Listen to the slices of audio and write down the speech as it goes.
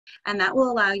and that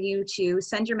will allow you to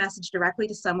send your message directly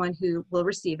to someone who will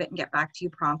receive it and get back to you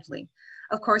promptly.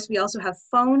 Of course, we also have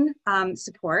phone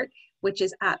support, which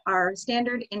is at our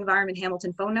standard Environment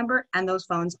Hamilton phone number, and those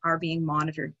phones are being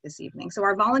monitored this evening. So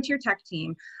our volunteer tech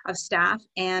team of staff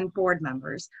and board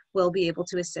members will be able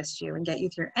to assist you and get you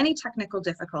through any technical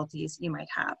difficulties you might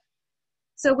have.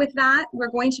 So with that, we're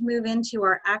going to move into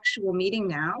our actual meeting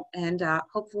now, and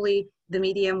hopefully the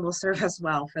medium will serve us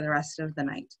well for the rest of the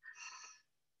night.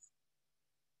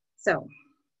 So,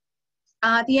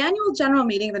 the annual general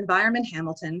meeting of Environment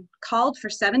Hamilton, called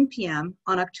for 7 p.m.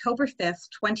 on October 5th,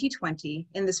 2020,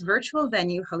 in this virtual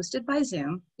venue hosted by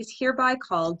Zoom, is hereby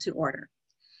called to order.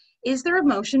 Is there a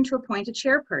motion to appoint a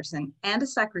chairperson and a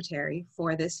secretary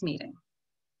for this meeting?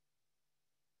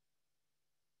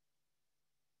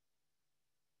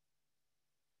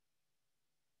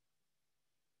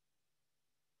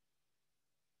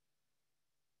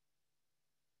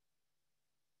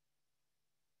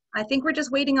 I think we're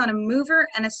just waiting on a mover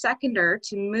and a seconder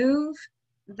to move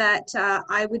that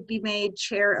I would be made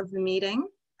chair of the meeting.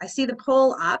 I see the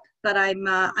poll up, but I'm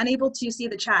unable to see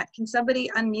the chat. Can somebody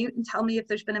unmute and tell me if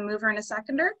there's been a mover and a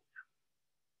seconder?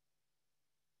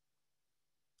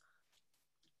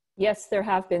 Yes, there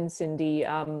have been, Cindy.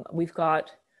 We've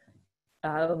got,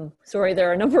 sorry, there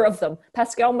are a number of them.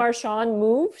 Pascal Marchand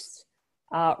moves,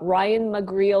 Ryan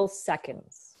McGreal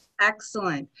seconds.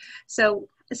 Excellent. So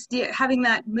having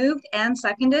that moved and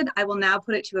seconded, I will now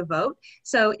put it to a vote.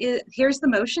 So here's the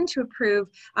motion to approve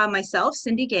myself,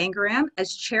 Cindy Gangaram,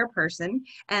 as chairperson,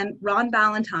 and Ron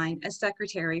Ballantyne as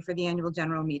secretary for the annual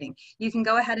general meeting. You can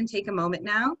go ahead and take a moment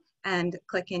now and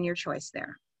click in your choice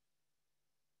there.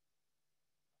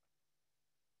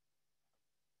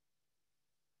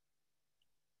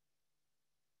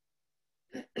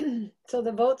 So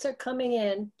the votes are coming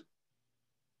in.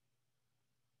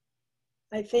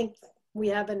 I think we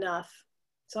have enough.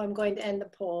 So I'm going to end the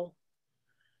poll.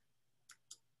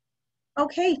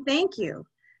 Okay, thank you.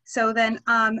 So then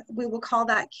we will call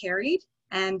that carried,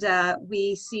 and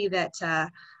we see that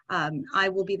I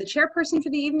will be the chairperson for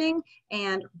the evening,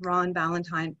 and Ron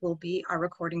Ballantyne will be our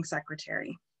recording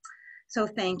secretary. So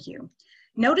thank you.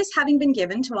 Notice having been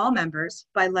given to all members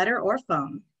by letter or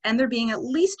phone, and there being at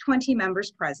least 20 members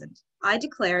present, I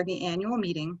declare the annual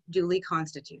meeting duly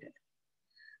constituted.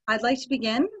 I'd like to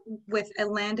begin with a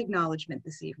land acknowledgement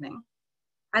this evening.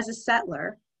 As a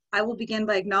settler, I will begin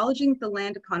by acknowledging the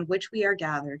land upon which we are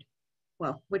gathered,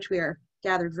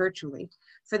 virtually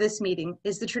for this meeting,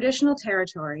 is the traditional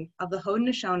territory of the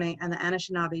Haudenosaunee and the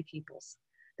Anishinaabe peoples.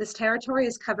 This territory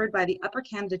is covered by the Upper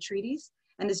Canada Treaties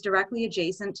and is directly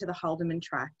adjacent to the Haldimand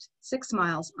Tract, 6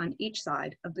 miles on each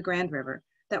side of the Grand River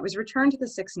that was returned to the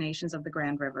Six Nations of the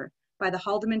Grand River by the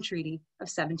Haldimand Treaty of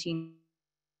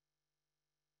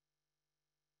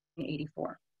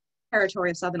 1784.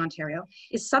 Territory of Southern Ontario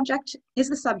is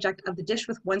the subject of the Dish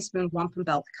with One Spoon Wampum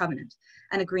Belt Covenant,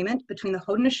 an agreement between the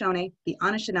Haudenosaunee, the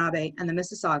Anishinaabe, and the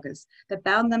Mississaugas that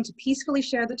bound them to peacefully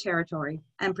share the territory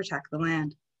and protect the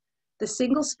land. The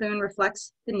single spoon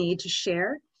reflects the need to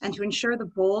share and to ensure the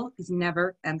bowl is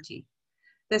never empty.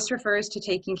 This refers to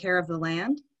taking care of the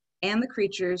land and the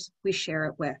creatures we share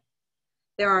it with.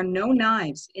 There are no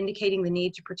knives, indicating the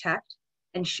need to protect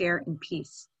and share in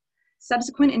peace.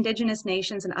 Subsequent Indigenous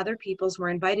nations and other peoples were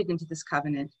invited into this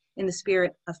covenant in the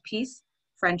spirit of peace,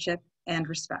 friendship, and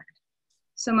respect.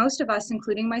 So most of us,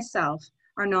 including myself,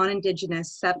 are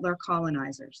non-Indigenous settler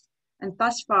colonizers, and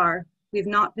thus far, we have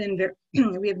not done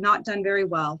very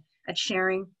well at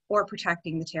sharing or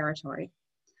protecting the territory.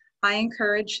 I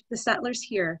encourage the settlers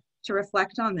here to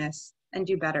reflect on this and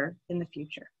do better in the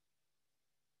future.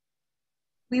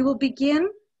 We will begin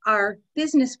our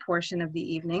business portion of the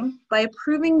evening by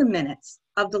approving the minutes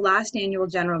of the last annual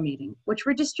general meeting, which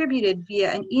were distributed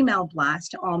via an email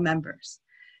blast to all members.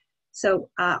 So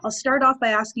I'll start off by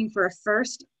asking for a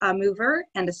first mover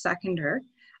and a seconder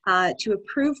to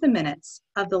approve the minutes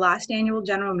of the last annual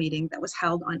general meeting that was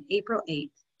held on April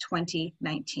 8th,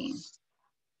 2019.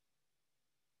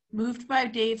 Moved by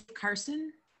Dave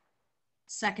Carson,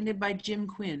 seconded by Jim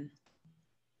Quinn.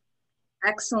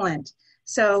 Excellent.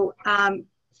 So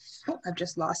oh, I've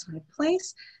just lost my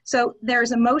place. So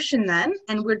there's a motion then,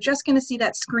 and we're just going to see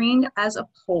that screened as a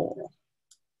poll.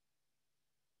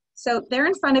 So there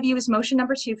in front of you is motion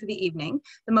number 2 for the evening,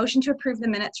 the motion to approve the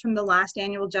minutes from the last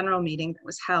annual general meeting that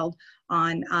was held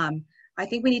on, I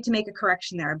think we need to make a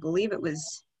correction there. I believe it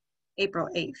was April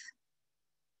 8th.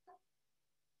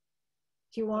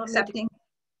 Do you want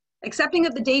Accepting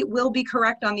that the date will be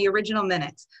correct on the original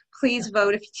minutes. Please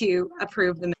vote if to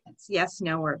approve the minutes. Yes,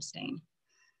 no, or abstain.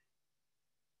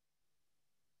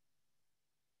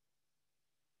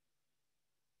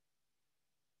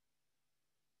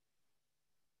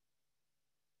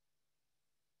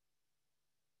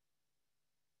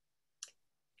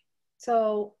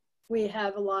 So we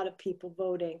have a lot of people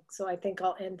voting, so I think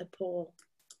I'll end the poll.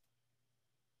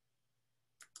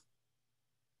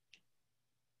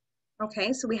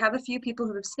 Okay, so we have a few people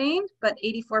who abstained, but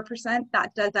 84%,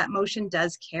 that motion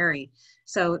does carry.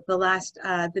 So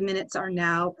the minutes are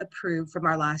now approved from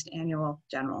our last annual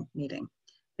general meeting.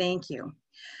 Thank you.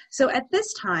 So at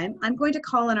this time, I'm going to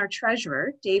call on our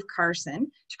treasurer, Dave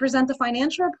Carson, to present the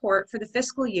financial report for the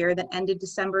fiscal year that ended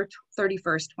December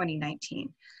 31st,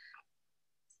 2019.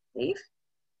 Dave?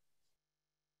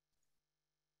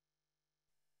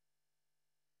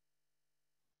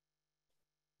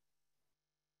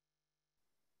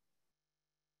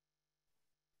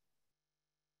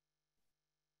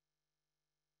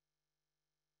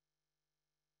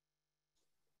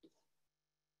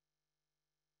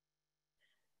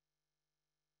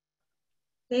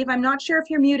 Dave, I'm not sure if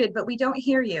you're muted, but we don't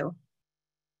hear you.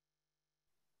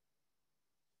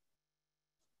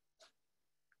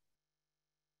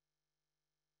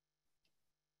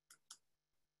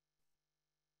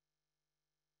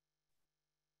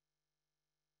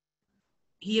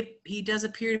 He does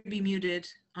appear to be muted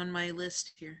on my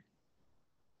list here.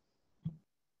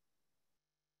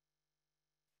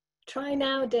 Try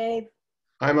now, Dave.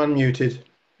 I'm unmuted.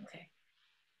 Okay.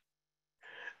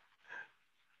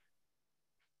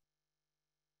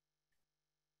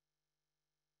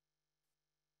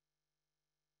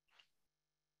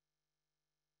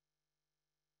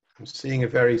 I'm seeing a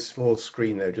very small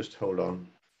screen there. Just hold on.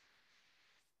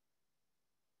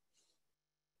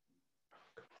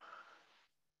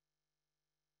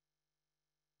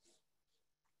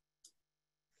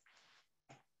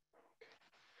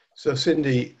 So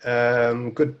Cindy,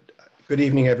 good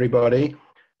evening, everybody.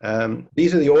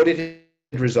 These are the audited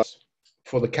results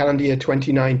for the calendar year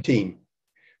 2019.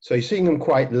 So you're seeing them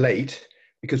quite late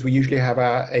because we usually have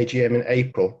our AGM in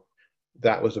April.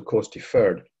 That was, of course,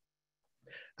 deferred.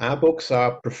 Our books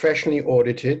are professionally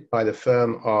audited by the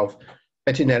firm of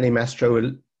Bettinelli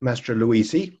Mastro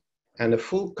Luisi, and a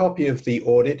full copy of the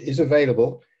audit is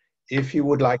available. If you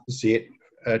would like to see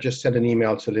it, just send an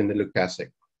email to Linda Lukasic.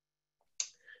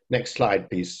 Next slide,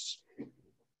 please.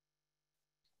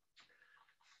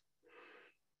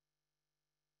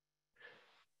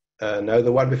 No,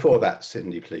 the one before that,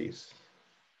 Cindy, please.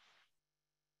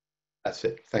 That's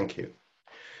it, thank you.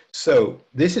 So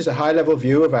this is a high-level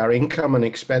view of our income and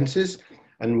expenses,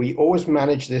 and we always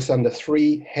manage this under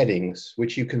 3 headings,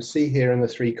 which you can see here in the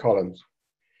 3 columns.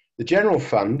 The general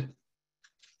fund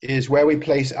is where we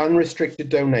place unrestricted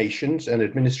donations and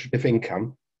administrative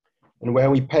income, and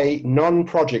where we pay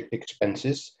non-project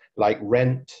expenses like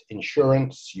rent,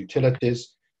 insurance,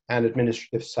 utilities, and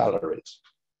administrative salaries.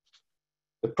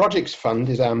 The projects fund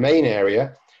is our main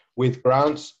area with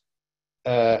grants,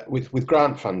 with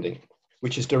grant funding,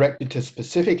 which is directed to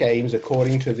specific aims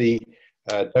according to the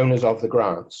donors of the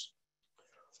grants.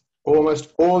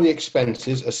 Almost all the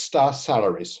expenses are staff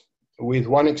salaries, with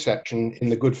one exception in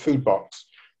the Good Food Box,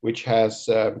 which has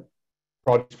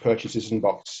product purchases and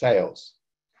box sales.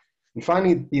 And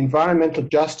finally, the Environmental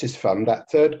Justice Fund,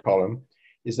 that 3rd column,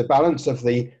 is the balance of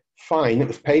the fine that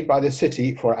was paid by the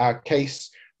city for our case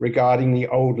regarding the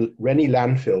old Rennie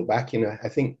landfill back in, I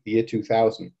think, the year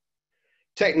 2000.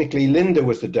 Technically, Linda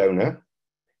was the donor,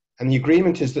 and the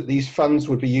agreement is that these funds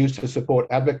would be used to support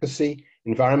advocacy,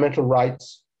 environmental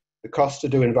rights, the cost to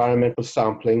do environmental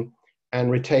sampling,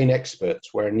 and retain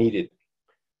experts where needed.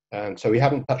 And so we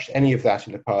haven't touched any of that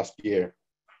in the past year.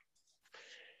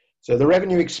 So the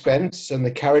revenue expense and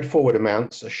the carried forward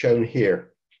amounts are shown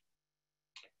here.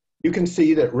 You can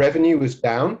see that revenue was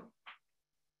down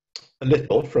a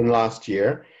little from last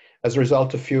year as a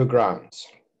result of fewer grants.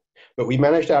 But we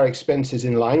managed our expenses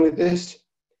in line with this,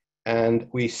 and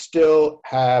we still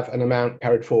have an amount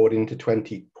carried forward into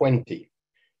 2020.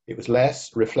 It was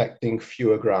less, reflecting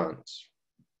fewer grants.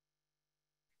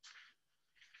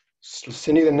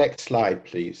 Cindy, the next slide,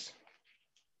 please.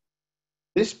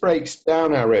 This breaks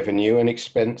down our revenue and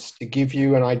expense to give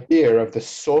you an idea of the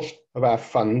source of our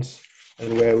funds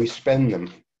and where we spend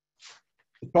them.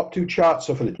 The top 2 charts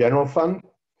are for the general fund.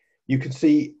 You can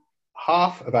see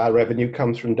half of our revenue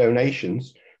comes from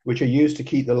donations, which are used to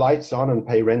keep the lights on and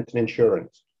pay rent and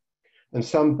insurance, and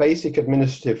some basic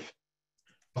administrative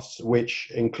costs, which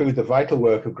include the vital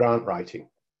work of grant writing.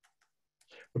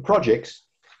 For projects,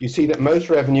 you see that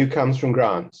most revenue comes from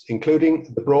grants,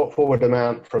 including the brought forward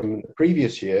amount from the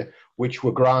previous year, which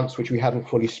were grants which we hadn't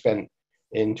fully spent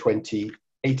in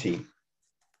 2018.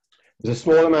 There's a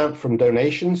small amount from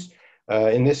donations.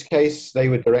 In this case, they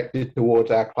were directed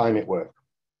towards our climate work.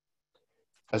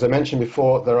 As I mentioned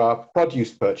before, there are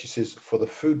produce purchases for the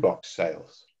food box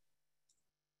sales.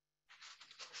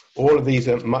 All of these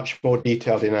are much more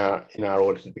detailed in our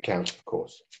audited accounts, of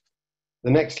course.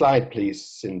 The next slide, please,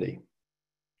 Cindy.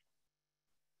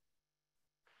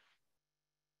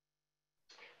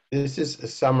 This is a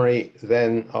summary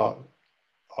then of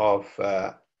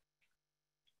our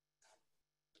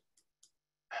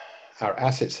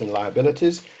assets and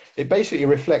liabilities. It basically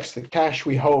reflects the cash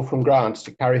we hold from grants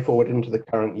to carry forward into the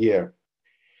current year.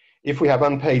 If we have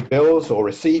unpaid bills or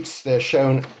receipts, they're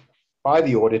shown by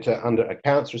the auditor under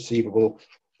accounts receivable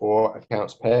or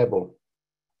accounts payable.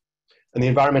 And the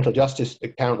environmental justice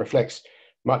account reflects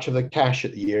much of the cash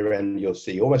at the year end. You'll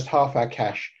see almost half our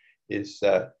cash is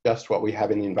just what we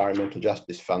have in the environmental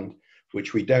justice fund,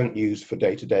 which we don't use for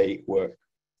day-to-day work.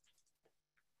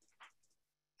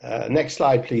 Next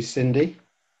slide, please, Cindy.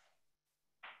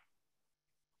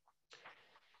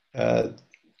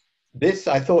 This,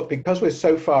 I thought, because we're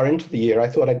so far into the year, I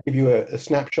thought I'd give you a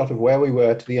snapshot of where we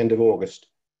were to the end of August.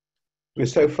 We're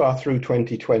so far through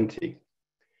 2020.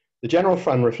 The general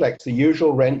fund reflects the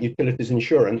usual rent, utilities,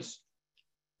 insurance,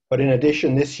 but in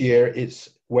addition, this year, it's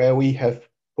where we have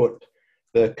put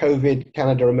the COVID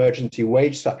Canada Emergency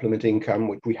Wage Supplement income,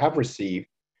 which we have received,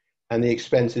 and the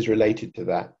expenses related to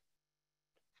that.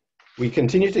 We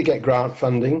continue to get grant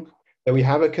funding, though we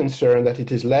have a concern that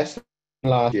it is less than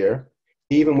last year.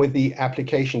 Even with the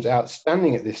applications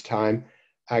outstanding at this time,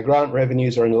 our grant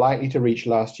revenues are unlikely to reach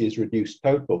last year's reduced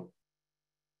total.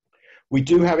 We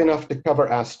do have enough to cover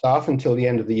our staff until the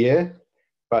end of the year,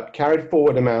 but carried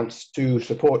forward amounts to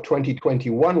support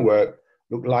 2021 work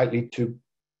look likely to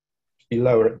be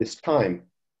lower at this time.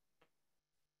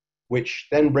 Which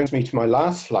then brings me to my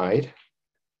last slide,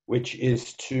 which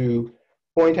is to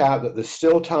point out that there's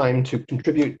still time to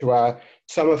contribute to our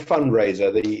summer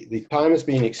fundraiser. The time has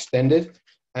been extended,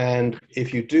 and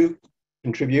if you do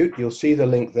contribute, you'll see the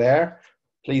link there.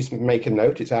 Please make a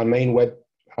note. It's our main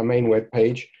web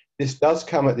page. This does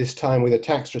come at this time with a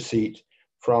tax receipt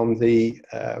from the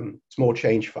Small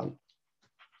Change Fund.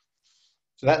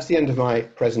 So that's the end of my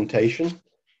presentation.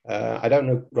 I don't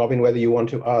know, Robin, whether you want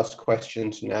to ask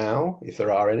questions now, if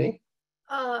there are any.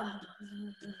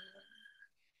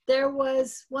 There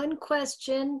was one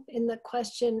question in the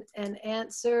question and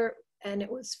answer, and it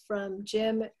was from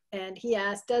Jim, and he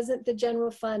asked, doesn't the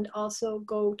general fund also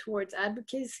go towards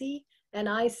advocacy? And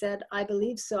I said, I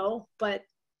believe so, but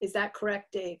is that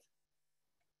correct, Dave?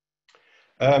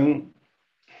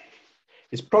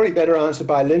 It's probably better answered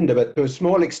by Linda, but to a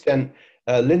small extent,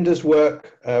 Linda's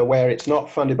work, where it's not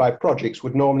funded by projects,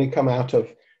 would normally come out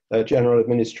of general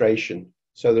administration.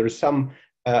 So there is some,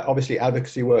 obviously,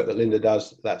 advocacy work that Linda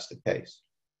does, that's the case.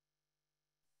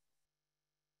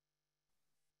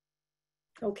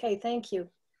 Okay, thank you.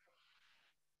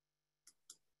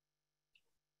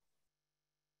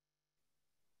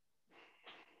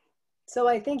 So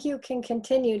I think you can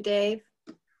continue, Dave.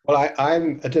 Well,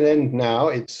 I'm at an end now.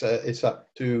 It's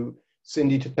up to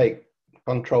Cindy to take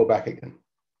control back again.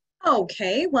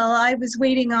 Okay, well, I was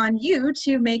waiting on you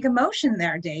to make a motion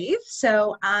there, Dave.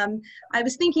 So I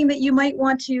was thinking that you might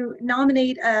want to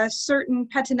nominate a certain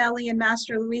Pettinelli and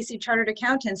Master Luisi Chartered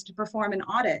Accountants to perform an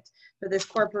audit for this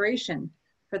corporation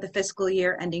for the fiscal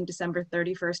year ending December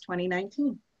 31st,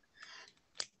 2019.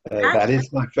 That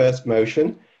is my first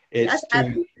motion. It's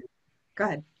yes, go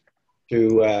ahead.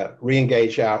 To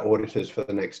re-engage our auditors for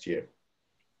the next year.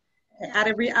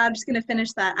 I'm just going to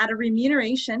finish that. At a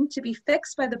remuneration to be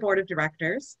fixed by the Board of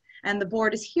Directors, and the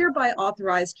Board is hereby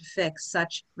authorized to fix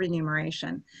such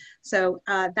remuneration. So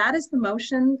that is the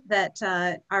motion that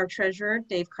our Treasurer,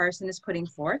 Dave Carson, is putting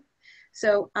forth.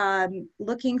 So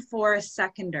looking for a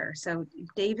seconder. So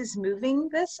Dave is moving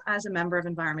this as a member of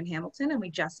Environment Hamilton, and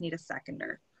we just need a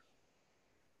seconder.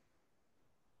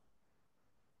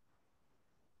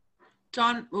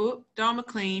 Don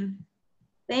McLean.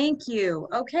 Thank you.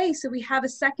 Okay, so we have a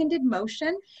seconded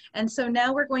motion, and so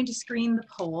now we're going to screen the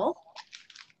poll.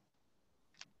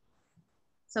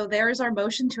 So there is our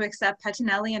motion to accept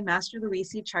Pettinelli and Master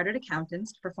Luisi Chartered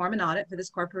Accountants to perform an audit for this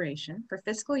corporation for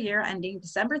fiscal year ending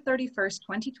December 31st,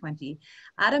 2020,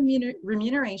 at a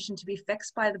remuneration to be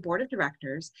fixed by the Board of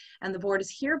Directors, and the Board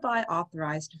is hereby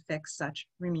authorized to fix such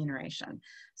remuneration.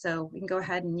 So we can go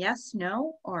ahead and yes,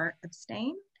 no, or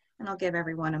abstain, and I'll give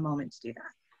everyone a moment to do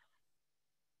that.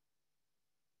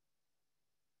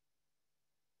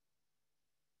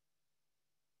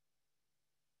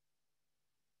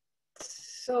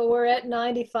 So we're at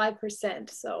 95%.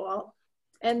 So I'll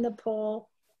end the poll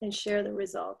and share the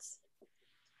results.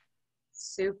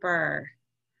 Super.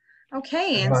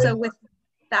 Okay, and so with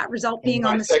that result being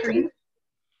on the screen.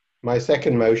 My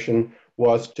second motion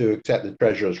was to accept the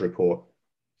Treasurer's report.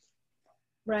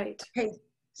 Right. Okay,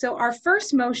 So our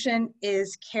first motion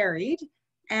is carried.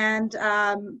 And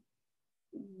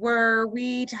were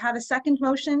we to have a second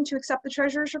motion to accept the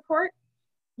treasurer's report?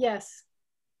 Yes.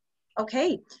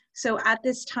 Okay, so at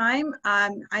this time,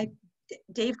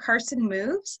 Dave Carson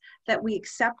moves that we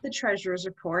accept the treasurer's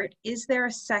report. Is there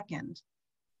a second?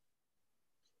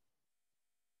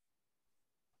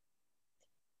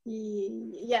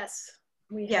 Yes,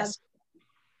 we Yes.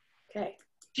 have. Okay.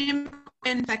 Jim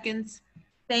Quinn seconds.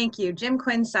 Thank you. Jim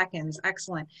Quinn seconds.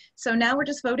 Excellent. So now we're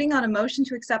just voting on a motion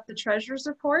to accept the treasurer's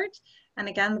report. And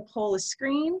again, the poll is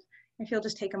screened. If you'll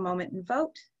just take a moment and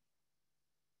vote.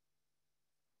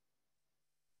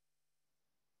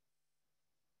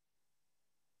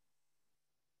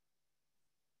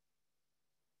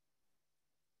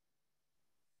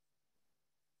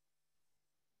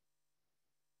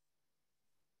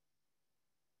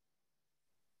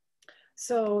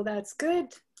 So that's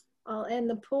good. I'll end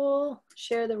the poll,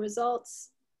 share the results.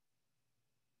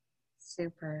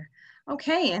 Super.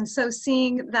 Okay, and so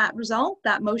seeing that result,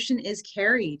 that motion is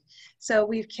carried. So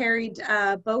we've carried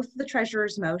both the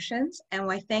treasurer's motions,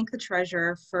 and I thank the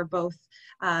treasurer for both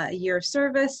a year of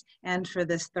service and for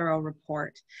this thorough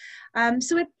report.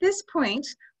 So at this point,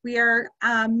 we are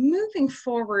moving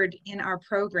forward in our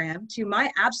program to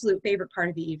my absolute favorite part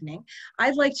of the evening.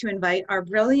 I'd like to invite our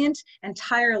brilliant and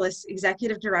tireless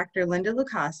Executive Director, Linda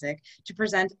Lukasic, to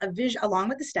present along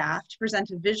with the staff, to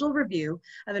present a visual review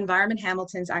of Environment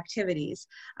Hamilton's activities.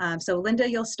 So Linda,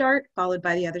 you'll start, followed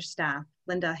by the other staff.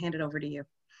 Linda, I'll hand it over to you.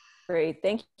 Great.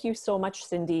 Thank you so much,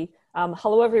 Cindy.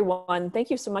 Hello, everyone. Thank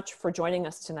you so much for joining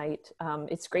us tonight.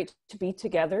 It's great to be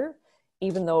together,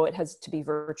 even though it has to be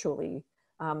virtually.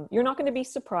 You're not going to be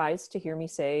surprised to hear me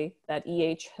say that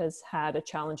EH has had a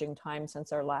challenging time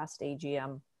since our last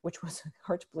AGM, which was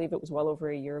hard to believe. It was well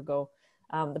over a year ago.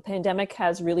 The pandemic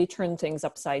has really turned things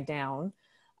upside down.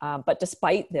 But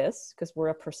despite this, because we're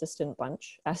a persistent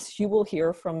bunch, as you will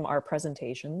hear from our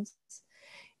presentations,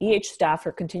 EH staff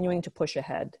are continuing to push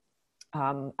ahead,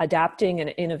 adapting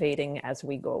and innovating as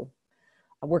we go.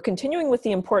 We're continuing with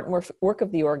the important work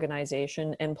of the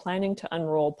organization and planning to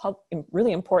unroll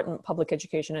really important public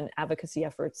education and advocacy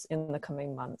efforts in the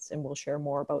coming months, and we'll share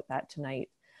more about that tonight.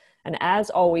 And as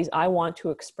always, I want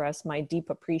to express my deep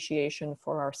appreciation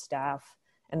for our staff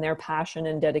and their passion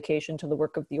and dedication to the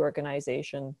work of the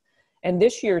organization. And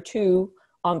this year too,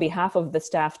 on behalf of the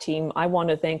staff team, I want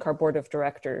to thank our board of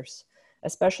directors,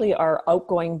 especially our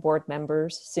outgoing board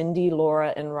members, Cindy,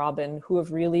 Laura, and Robin, who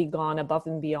have really gone above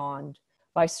and beyond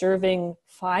by serving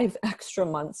 5 extra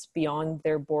months beyond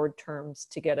their board terms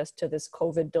to get us to this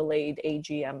COVID-delayed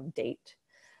AGM date.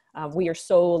 We are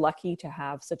so lucky to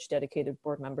have such dedicated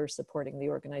board members supporting the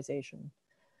organization.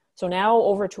 So now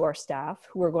over to our staff,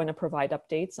 who are going to provide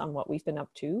updates on what we've been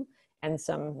up to and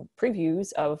some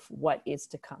previews of what is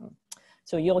to come.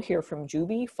 So you'll hear from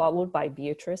Juby, followed by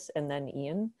Beatrice, and then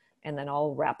Ian, and then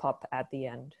I'll wrap up at the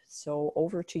end. So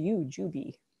over to you,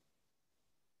 Juby.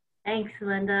 Thanks,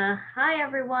 Linda. Hi,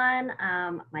 everyone.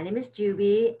 My name is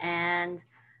Juby, and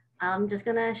I'm just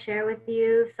gonna share with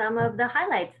you some of the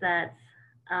highlights that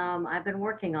I've been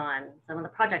working on, some of the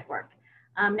project work.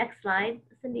 Next slide,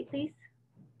 Cindy, please.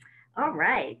 All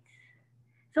right.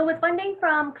 So with funding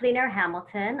from Clean Air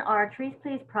Hamilton, our Trees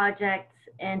Please project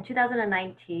in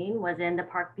 2019 was in the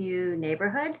Parkview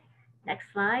neighborhood. Next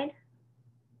slide.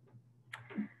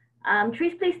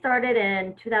 Trees Please started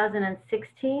in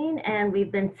 2016, and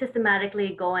we've been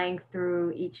systematically going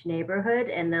through each neighborhood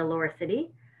in the lower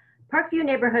city. Parkview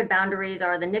neighborhood boundaries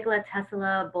are the Nikola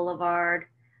Tesla Boulevard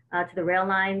to the rail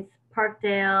lines,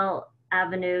 Parkdale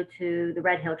Avenue to the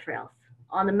Red Hill Trails.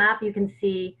 On the map, you can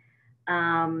see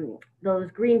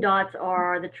those green dots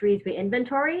are the trees we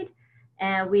inventoried,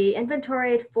 and we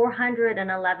inventoried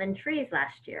 411 trees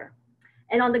last year.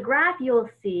 And on the graph, you'll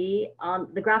see,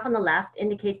 the graph on the left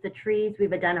indicates the trees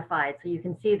we've identified. So you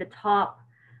can see the top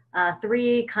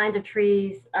 3 kinds of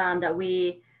trees that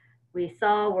we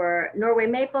saw were Norway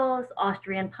maples,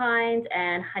 Austrian pines,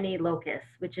 and honey locusts,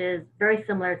 which is very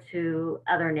similar to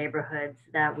other neighborhoods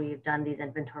that we've done these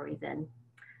inventories in.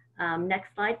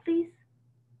 Next slide, please.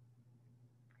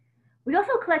 We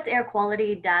also collect air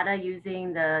quality data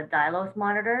using the Dilos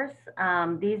monitors.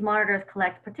 These monitors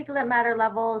collect particulate matter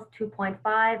levels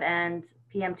 2.5 and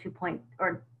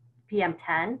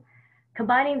PM10.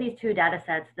 Combining these 2 data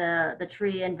sets, the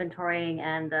tree inventorying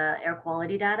and the air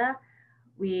quality data,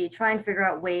 we try and figure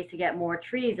out ways to get more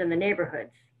trees in the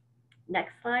neighborhoods.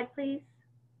 Next slide, please.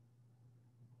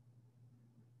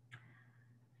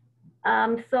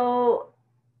 So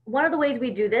one of the ways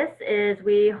we do this is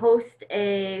we host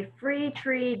a free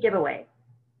tree giveaway.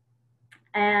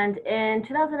 And in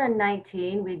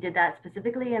 2019, we did that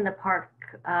specifically in the Park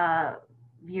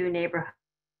View neighborhood.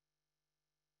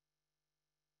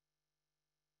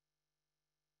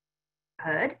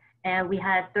 And we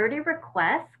had 30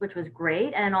 requests, which was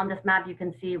great. And on this map, you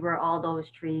can see where all those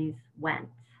trees went.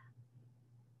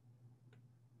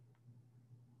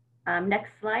 Next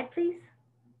slide, please.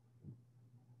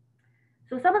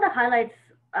 So some of the highlights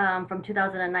from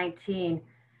 2019,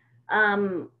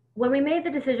 when we made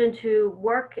the decision to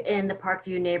work in the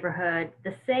Parkview neighborhood,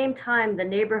 the same time the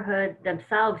neighborhood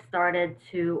themselves started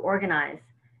to organize.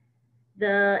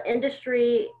 The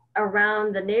industry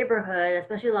around the neighborhood,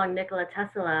 especially along Nikola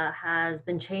Tesla, has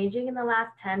been changing in the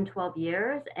last 10, 12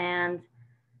 years, and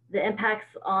the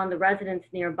impacts on the residents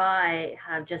nearby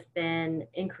have just been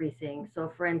increasing.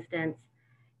 So for instance,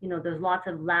 you know, there's lots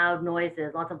of loud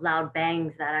noises, lots of loud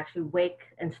bangs that actually wake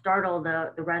and startle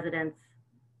the residents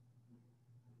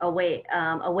awake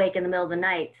in the middle of the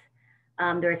night.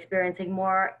 They're experiencing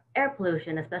more air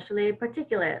pollution, especially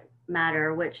particulate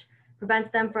matter, which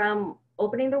prevents them from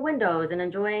opening their windows and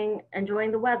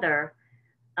enjoying the weather.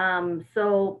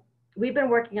 So we've been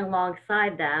working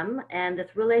alongside them, and this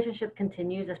relationship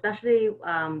continues, especially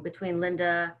between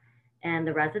Linda and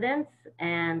the residents,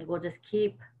 and we'll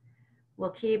keep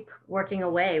working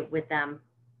away with them.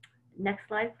 Next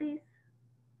slide, please.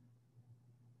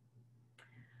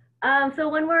 So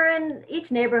when we're in each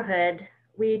neighborhood,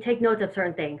 we take notes of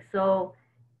certain things. So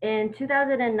in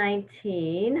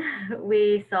 2019,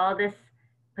 we saw this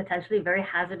potentially very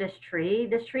hazardous tree.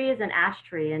 This tree is an ash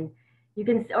tree, and you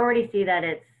can already see that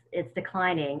it's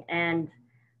declining. And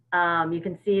you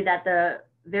can see that the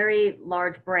very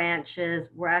large branches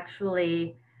were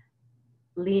actually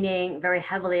leaning very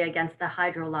heavily against the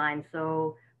hydro line.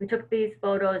 So we took these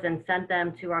photos and sent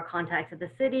them to our contacts at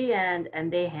the city, and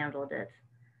they handled it.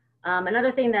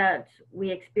 Another thing that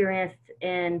we experienced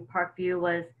in Parkview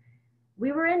was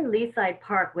we were in Leaside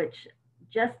Park, which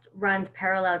just runs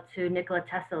parallel to Nikola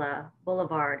Tesla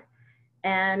Boulevard.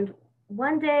 And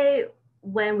one day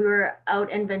when we were out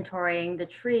inventorying the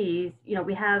trees, you know,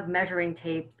 we have measuring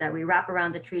tapes that we wrap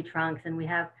around the tree trunks, and we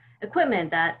have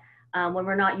equipment that when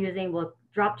we're not using will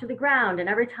drop to the ground. And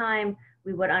every time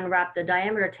we would unwrap the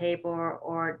diameter tape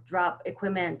or drop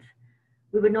equipment,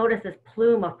 we would notice this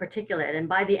plume of particulate. And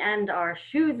by the end, our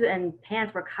shoes and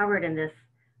pants were covered in this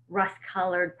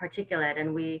rust-colored particulate.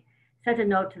 And we sent a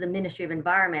note to the Ministry of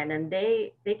Environment, and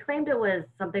they claimed it was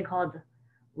something called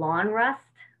lawn rust,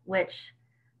 which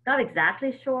not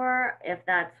exactly sure if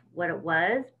that's what it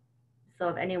was. So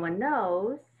if anyone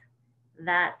knows,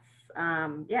 that's,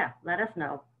 yeah, let us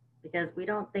know, because we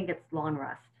don't think it's lawn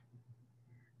rust.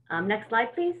 Next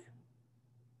slide, please.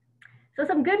 So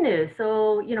some good news.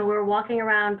 So, you know, we're walking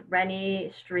around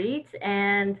Rennie Street,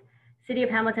 and City of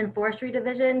Hamilton Forestry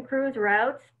Division crews were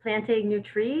out planting new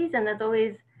trees, and that's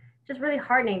always just really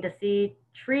heartening to see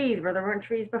trees where there weren't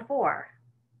trees before.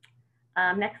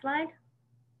 Next slide.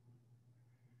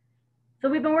 So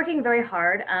we've been working very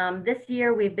hard. This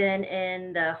year we've been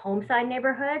in the Homeside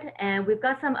neighborhood, and we've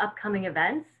got some upcoming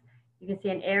events. You can see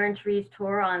an Air and Trees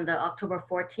tour on the October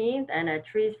 14th, and a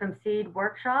Trees from Seed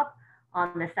workshop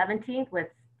on the 17th with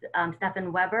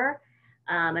Stephen Weber,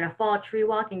 and a fall tree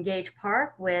walk in Gage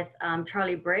Park with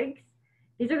Charlie Briggs.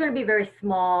 These are going to be very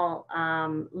small,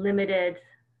 limited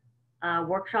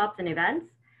workshops and events.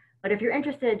 But if you're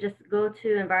interested, just go to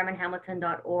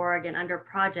environmenthamilton.org, and under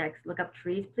projects, look up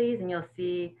Trees, Please, and you'll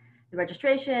see the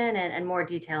registration and more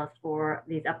details for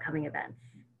these upcoming events.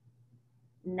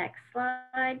 Next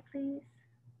slide, please.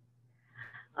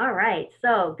 All right,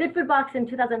 so Good Food Box in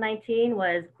 2019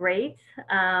 was great.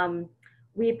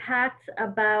 We packed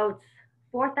about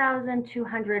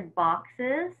 4,200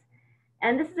 boxes,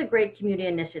 and this is a great community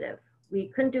initiative. We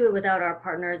couldn't do it without our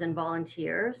partners and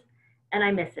volunteers, and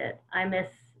I miss it. I miss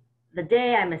the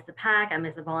day, I miss the pack, I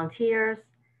miss the volunteers,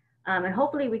 and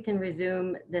hopefully we can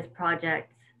resume this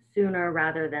project sooner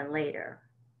rather than later.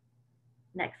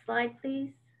 Next slide,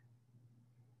 please.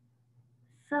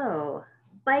 So,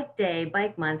 Bike Day,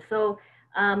 Bike Month. So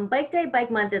Bike Day, Bike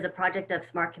Month is a project of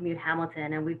Smart Commute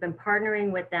Hamilton, and we've been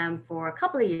partnering with them for a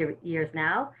couple of years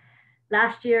now.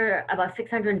 Last year, about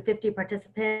 650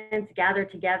 participants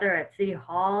gathered together at City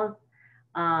Hall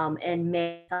in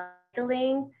May,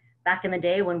 cycling back in the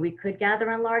day when we could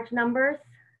gather in large numbers.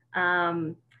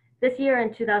 This year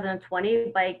in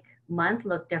 2020, Bike Month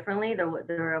looked differently. There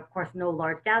were of course no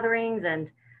large gatherings, and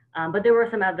but there were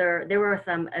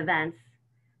some events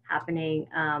happening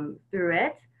through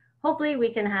it. Hopefully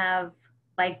we can have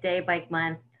Bike Day, Bike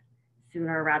Month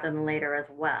sooner rather than later as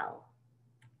well.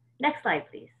 Next slide,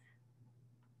 please.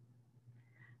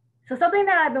 So something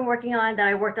that I've been working on, that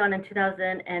I worked on in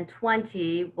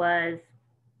 2020, was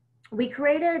we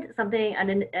created something,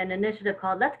 an initiative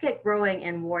called Let's Get Growing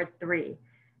in Ward 3.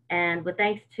 And with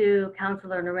thanks to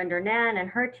Councillor Narinder Nan and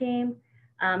her team,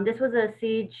 this was a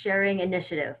seed sharing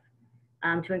initiative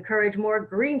to encourage more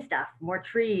green stuff, more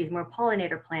trees, more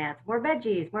pollinator plants, more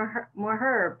veggies, more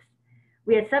herbs.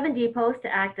 We had 7 depots to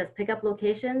act as pickup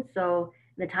locations. So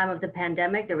in the time of the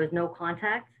pandemic, there was no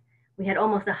contact. We had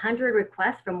almost 100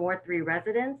 requests from Ward 3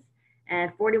 residents,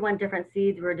 and 41 different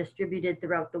seeds were distributed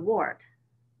throughout the ward.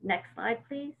 Next slide,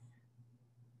 please.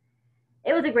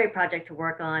 It was a great project to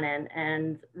work on,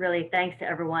 and really thanks to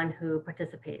everyone who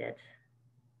participated.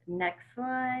 Next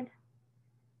slide.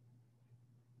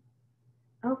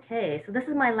 Okay, so this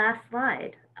is my last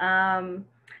slide.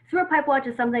 Sewer Pipe Watch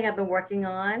is something I've been working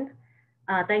on.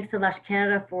 Thanks to Lush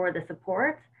Canada for the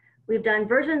support. We've done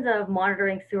versions of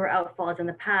monitoring sewer outfalls in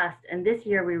the past, and this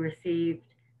year we received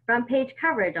front page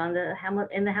coverage on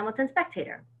in the Hamilton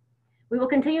Spectator. We will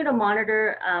continue to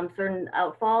monitor certain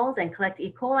outfalls and collect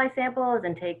E. coli samples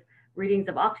and take readings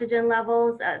of oxygen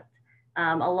levels at,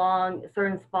 along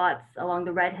certain spots along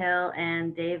the Red Hill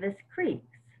and Davis Creeks.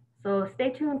 So stay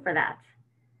tuned for that.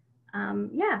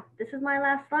 Yeah, this is my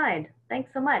last slide. Thanks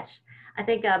so much. I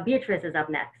think Beatrice is up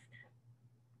next.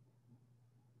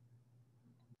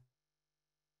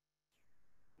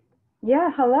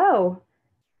 Yeah, hello.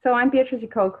 So I'm Beatrice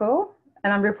Ikoko,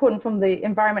 and I'm reporting from the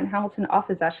Environment Hamilton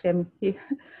office. Actually,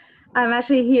 I'm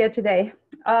actually here today.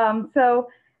 So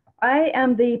I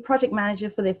am the project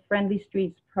manager for the Friendly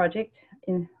Streets project.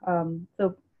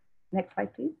 So next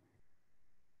slide, please.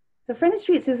 So Friendly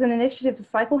Streets is an initiative to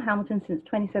cycle Hamilton since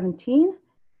 2017,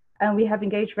 and we have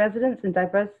engaged residents and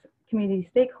diverse community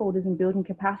stakeholders in building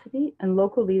capacity and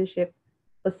local leadership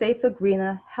for safer,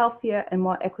 greener, healthier, and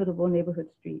more equitable neighborhood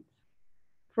streets.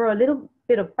 For a little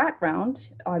bit of background,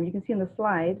 you can see on the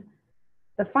slide,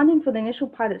 the funding for the initial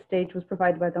pilot stage was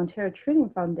provided by the Ontario Trillium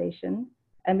Foundation,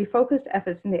 and we focused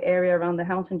efforts in the area around the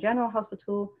Hamilton General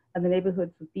Hospital and the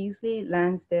neighborhoods of Beasley,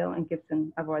 Lansdale, and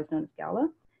Gibson, otherwise known as Gala.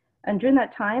 And during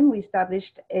that time, we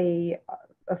established a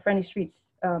Friendly Streets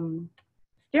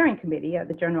steering committee at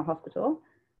the General Hospital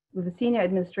with the senior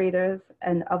administrators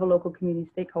and other local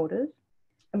community stakeholders.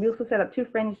 And we also set up 2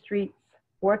 Friendly Streets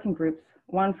working groups,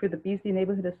 one through the Beasley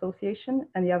Neighborhood Association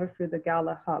and the other through the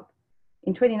Gala Hub.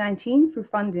 In 2019, through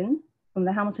funding from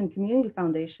the Hamilton Community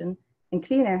Foundation and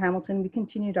Clean Air Hamilton, we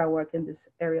continued our work in this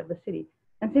area of the city.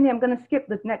 And Cindy, I'm going to skip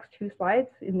the next 2 slides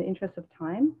in the interest of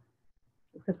time,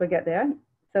 because we'll get there.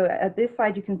 So at this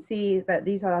slide, you can see that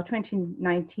these are our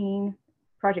 2019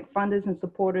 project funders and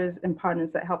supporters and partners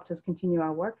that helped us continue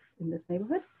our work in this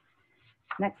neighborhood.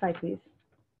 Next slide, please.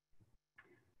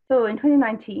 So in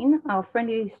 2019, our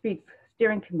Friendly Streets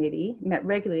Steering Committee met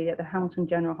regularly at the Hamilton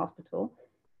General Hospital.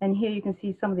 And here you can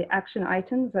see some of the action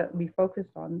items that we focused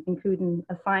on, including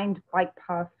assigned bike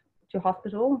path to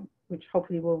hospital, which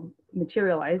hopefully will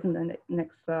materialize in the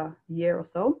next year or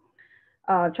so,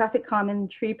 traffic calming,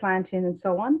 tree planting, and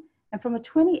so on. And from a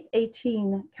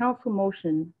 2018 council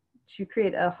motion to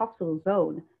create a hospital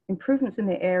zone, improvements in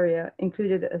the area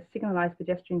included a signalized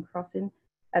pedestrian crossing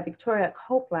at Victoria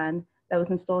Copeland that was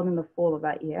installed in the fall of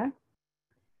that year.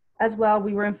 As well,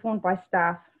 we were informed by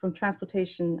staff from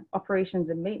transportation,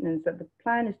 operations, and maintenance that the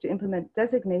plan is to implement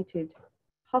designated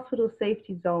hospital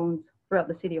safety zones throughout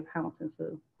the city of Hamilton.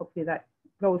 So hopefully that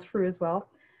goes through as well.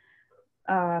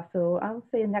 So I'll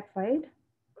say next slide.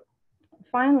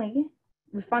 Finally,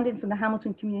 we're funded from the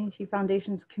Hamilton Community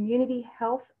Foundation's Community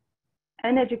Health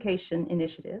and Education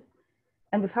Initiative.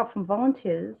 And with help from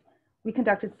volunteers, we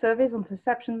conducted surveys on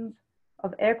perceptions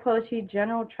of air quality,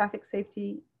 general traffic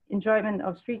safety, enjoyment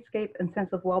of streetscape and sense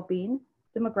of well-being,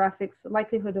 demographics,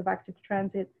 likelihood of active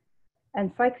transit,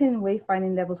 and cycling and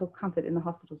wayfinding levels of comfort in the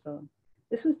hospital zone.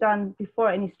 This was done before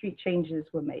any street changes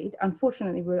were made.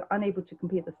 Unfortunately, we were unable to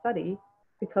complete the study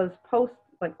because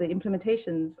the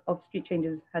implementations of street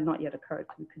changes had not yet occurred,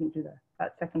 so we couldn't do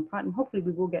that second part, and hopefully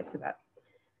we will get to that.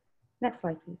 Next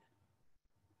slide, please.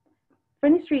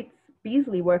 Friendly Streets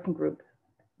Beasley Working Group,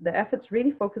 the efforts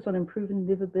really focus on improving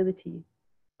livability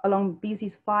along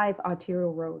Beasley's 5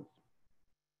 arterial roads.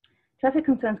 Traffic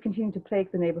concerns continue to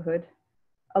plague the neighborhood.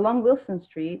 Along Wilson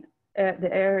Street,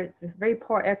 very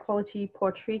poor air quality,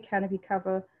 poor tree canopy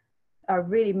cover are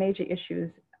really major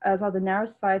issues, as are the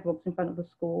narrow sidewalks in front of the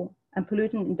school and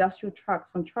polluting industrial trucks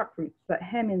on truck routes that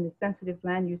hem in the sensitive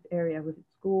land use area with its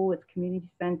school, its community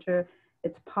center,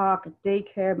 its park,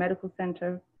 daycare, medical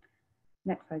center.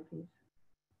 Next slide, please.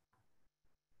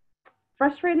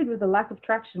 Frustrated with the lack of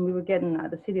traction we were getting at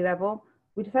the city level,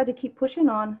 we decided to keep pushing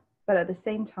on, but at the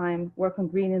same time, work on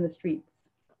greening the streets.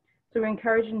 So we're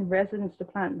encouraging residents to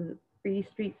plant the free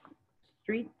street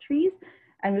trees,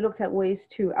 and we looked at ways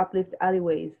to uplift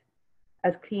alleyways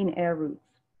as clean air routes.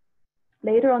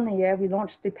 Later on in the year, we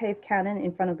launched the paved cannon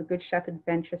in front of the Good Shepherd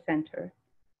Venture Center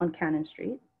on Cannon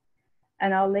Street.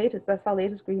 And that's our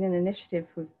latest green initiative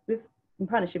in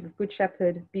partnership with Good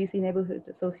Shepherd, BC Neighborhood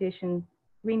Association,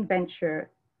 Green Venture,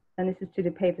 and this is to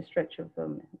pave the stretch of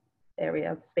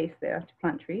area of space there to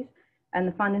plant trees. And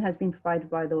the funding has been provided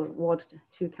by the Ward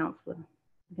 2 Councillor.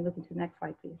 You can look into the next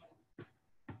slide, please.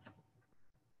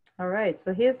 All right,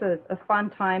 so here's a fun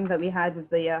time that we had with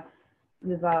the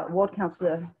Ward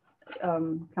Councillor,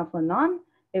 Councillor Nunn.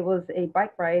 It was a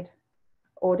bike ride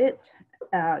audit.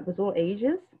 It was all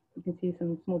ages. You can see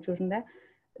some small children there.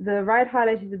 The ride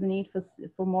highlighted the need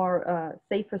for more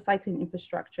safer cycling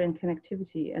infrastructure and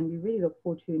connectivity, and we really look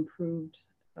forward to improved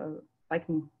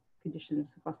biking conditions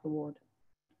across the ward.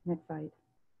 Next slide.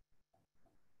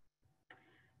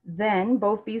 Then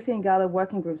both BC and Gala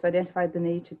working groups identified the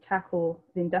need to tackle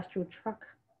the industrial truck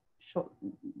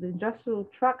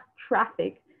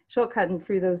traffic shortcutting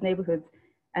through those neighborhoods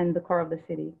and the core of the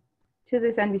city. To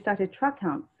this end, we started truck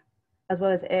counts, as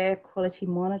well as air quality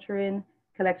monitoring,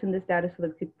 collecting this data so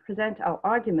that we could present our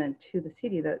argument to the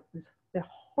city that the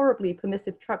horribly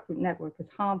permissive truck route network is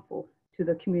harmful to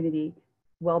the community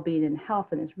well-being and health,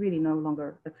 and is really no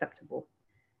longer acceptable.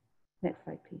 Next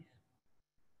slide, please.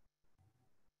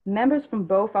 Members from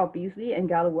both our Beasley and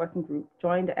Gala working group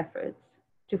joined efforts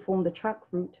to form the Truck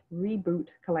Route Reboot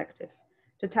Collective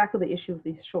to tackle the issue of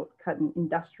these short-cutting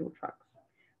industrial trucks.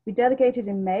 We delegated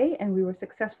in May, and we were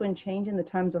successful in changing the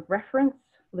terms of reference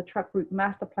for the Truck Route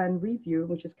Master Plan Review,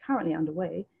 which is currently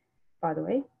underway, by the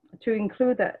way, to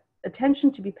include that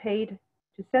attention to be paid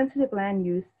to sensitive land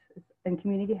use and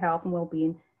community health and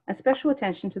well-being, and special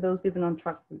attention to those living on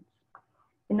truck routes.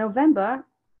 In November,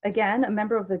 again, a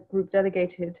member of the group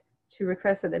delegated to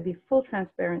request that there be full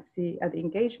transparency at the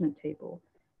engagement table,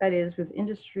 that is, with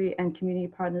industry and community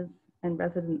partners and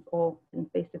residents all in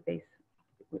face-to-face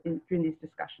during these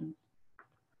discussions.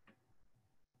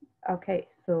 Okay,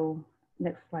 so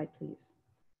next slide, please.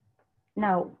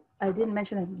 Now, I didn't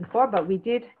mention it before, but we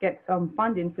did get some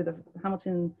funding for the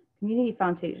Hamilton Community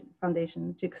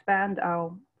Foundation to expand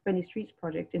our Friendly Streets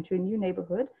project into a new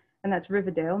neighborhood, and that's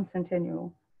Riverdale and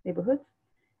Centennial neighborhoods.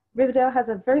 Riverdale has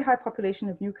a very high population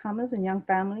of newcomers and young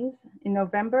families. In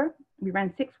November, we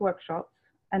ran 6 workshops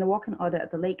and a walk-in audit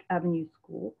at the Lake Avenue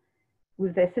School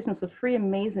with the assistance of 3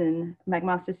 amazing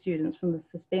McMaster students from the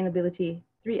Sustainability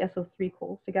 3SO3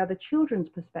 course to gather children's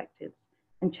perspectives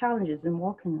and challenges in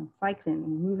walking and cycling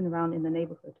and moving around in the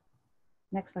neighborhood.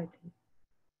 Next slide, please.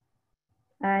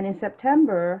 And in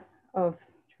September of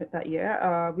that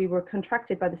year, we were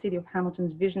contracted by the City of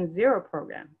Hamilton's Vision Zero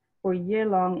program for a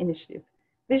year-long initiative.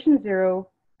 Vision Zero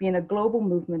being a global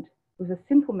movement with a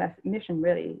simple mission,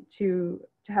 really, to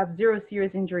have 0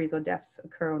 serious injuries or deaths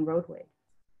occur on roadways.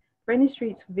 Friendly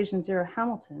Streets Vision Zero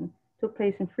Hamilton took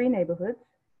place in 3 neighborhoods.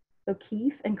 So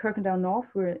Keith and Kirkendall North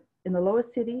were in the lower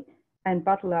city and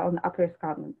Butler on the upper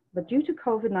escarpment. But due to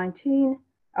COVID-19,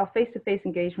 our face-to-face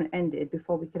engagement ended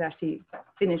before we could actually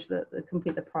finish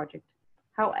complete the project.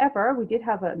 However, we did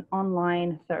have an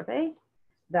online survey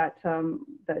that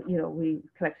we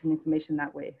collected information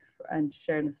that way and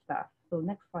sharing with staff. So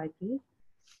next slide, please.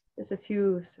 Just a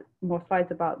few more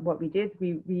slides about what we did.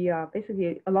 We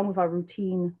basically, along with our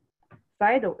routine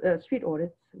street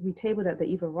audits, we tabled at the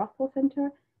Eva Rothwell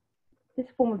Center. This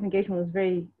form of engagement was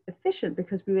very efficient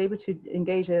because we were able to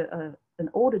engage an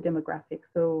older demographic.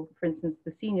 So for instance,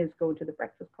 the seniors go to the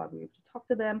breakfast club, we were able to talk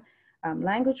to them.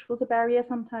 Language was a barrier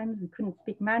sometimes. We couldn't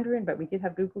speak Mandarin, but we did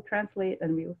have Google Translate,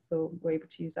 and we also were able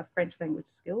to use our French language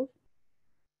skills.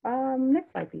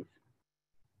 Next slide, please.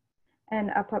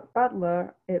 And up at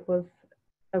Butler, it was,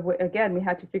 again, we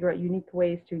had to figure out unique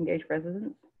ways to engage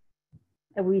residents.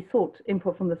 And we sought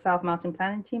input from the South Mountain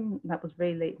Planning Team. That was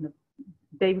very late in the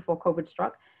day before COVID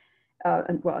struck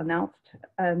and announced.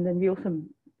 And then we also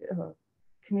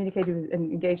communicated with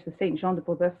and engaged the St. Jean de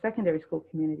Beauboeuf Secondary School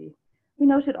community. We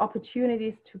noted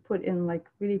opportunities to put in like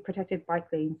really protected bike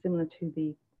lanes similar to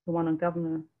the one on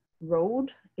Governor Road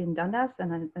in Dundas,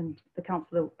 and the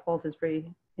Councillor Pauls is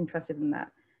very interested in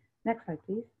that. Next slide,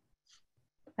 please.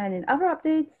 And in other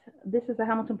updates, this is the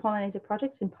Hamilton Pollinator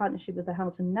Project in partnership with the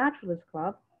Hamilton Naturalist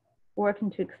Club, working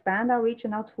to expand our reach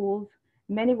and our tools.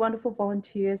 Many wonderful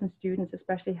volunteers and students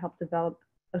especially helped develop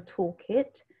a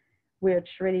toolkit, which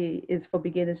really is for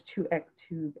beginners to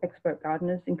expert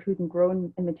gardeners, including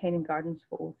growing and maintaining gardens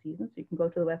for all seasons. So you can go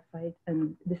to the website,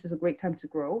 and this is a great time to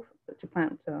grow, to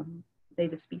plant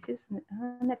native species.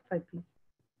 Next slide, please.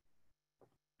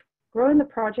 Growing the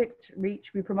project reach,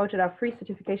 we promoted our free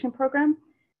certification program.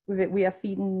 With it, we are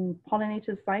feeding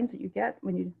pollinators signs that you get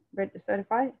when you ready to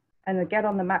certify, and the Get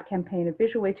on the Map campaign, a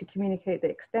visual way to communicate the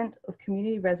extent of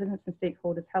community residents and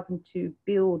stakeholders helping to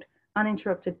build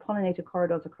uninterrupted pollinator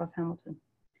corridors across Hamilton.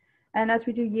 And as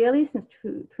we do yearly since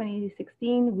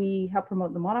 2016, we help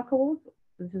promote the Monarch Award.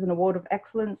 This is an award of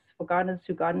excellence for gardeners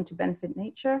who garden to benefit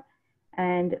nature.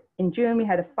 And in June, we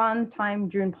had a fun time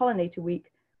during Pollinator Week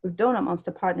with Donut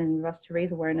Monster partnering with us to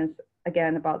raise awareness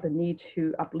again about the need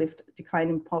to uplift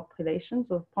declining populations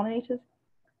of pollinators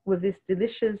with this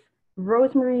delicious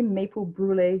rosemary maple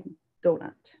brulee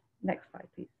donut. Next slide,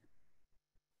 please.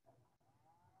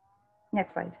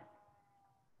 Next slide.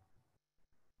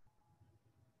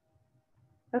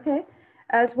 Okay,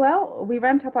 as well, we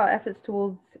ramped up our efforts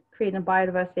towards creating a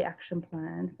biodiversity action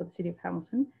plan for the city of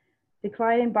Hamilton.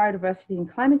 Declining biodiversity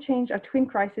and climate change are twin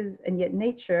crises, and yet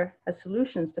nature has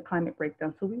solutions to climate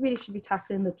breakdown. So we really should be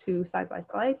tackling the two side by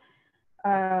side.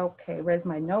 Okay, where's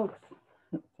my notes?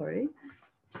 Sorry.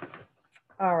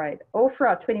 All right, all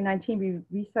throughout 2019, we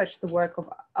researched the work of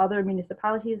other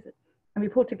municipalities, and we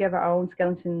pulled together our own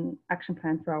skeleton action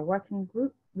plan for our working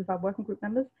group, with our working group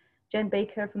members. Jen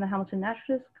Baker from the Hamilton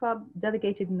Naturalists Club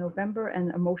delegated in November, and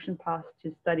a motion passed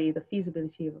to study the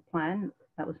feasibility of a plan.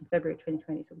 That was in February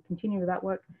 2020, so we continue with that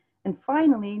work. And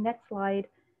finally, next slide,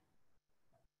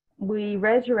 we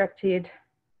resurrected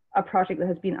a project that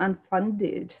has been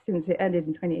unfunded since it ended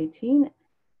in 2018.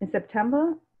 In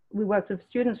September, we worked with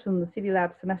students from the City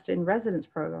Lab Semester in Residence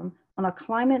program on our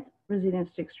Climate Resilience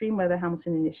to Extreme Weather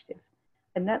Hamilton initiative,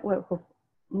 a network of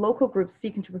local groups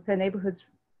seeking to prepare neighborhoods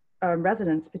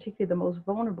residents, particularly the most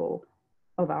vulnerable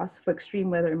of us, for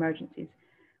extreme weather emergencies.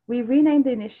 We renamed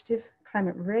the initiative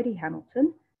Climate Ready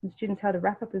Hamilton, and students held a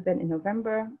wrap-up event in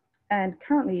November, and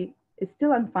currently is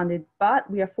still unfunded, but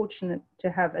we are fortunate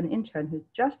to have an intern who's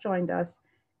just joined us.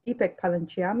 Deepak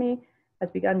Palanchiami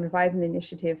has begun reviving the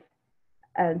initiative,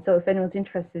 and so if anyone's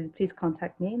interested, please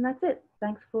contact me, and that's it.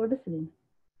 Thanks for listening.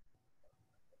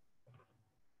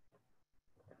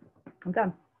 I'm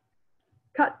done.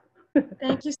 Cut.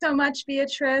 Thank you so much,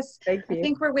 Beatrice. Thank you. I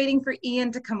think we're waiting for Ian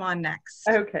to come on next.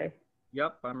 Okay.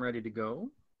 Yep, I'm ready to go.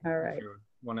 All right.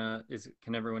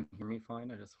 Can everyone hear me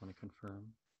fine? I just want to confirm.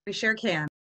 We sure can.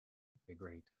 Okay,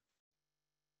 great.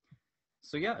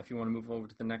 So yeah, if you want to move over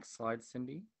to the next slide,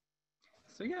 Cindy.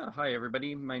 So yeah, hi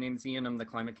everybody. My name's Ian. I'm the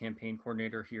Climate Campaign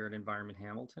Coordinator here at Environment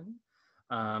Hamilton.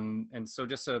 And so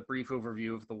just a brief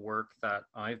overview of the work that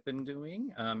I've been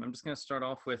doing. I'm just going to start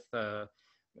off with a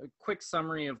quick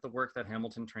summary of the work that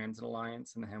Hamilton Transit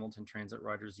Alliance and the Hamilton Transit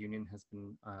Riders Union has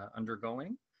been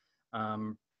undergoing.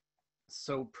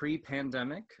 So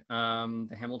pre-pandemic,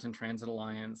 the Hamilton Transit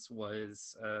Alliance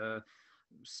was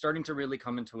starting to really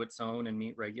come into its own and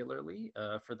meet regularly.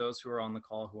 For those who are on the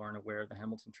call who aren't aware, the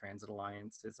Hamilton Transit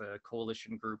Alliance is a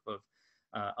coalition group of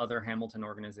other Hamilton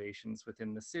organizations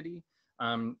within the city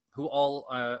who all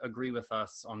agree with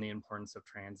us on the importance of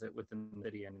transit within the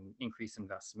city and increased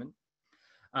investment.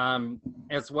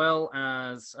 As well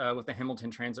as with the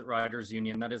Hamilton Transit Riders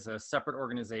Union, that is a separate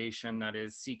organization that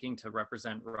is seeking to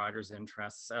represent riders'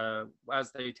 interests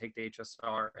as they take the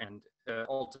HSR and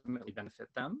ultimately benefit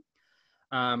them.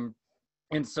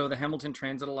 And so the Hamilton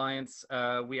Transit Alliance,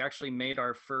 we actually made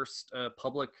our first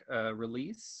public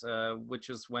release, which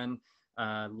is when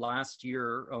last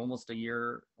year, almost a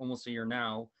year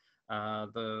now,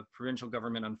 the provincial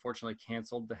government unfortunately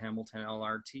canceled the Hamilton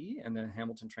LRT, and the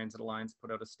Hamilton Transit Alliance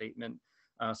put out a statement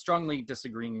strongly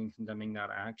disagreeing and condemning that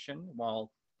action,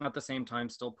 while at the same time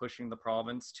still pushing the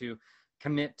province to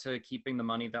commit to keeping the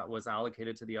money that was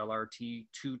allocated to the LRT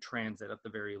to transit at the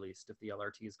very least, if the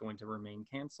LRT is going to remain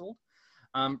canceled.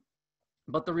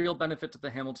 But the real benefit to the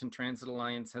Hamilton Transit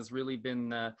Alliance has really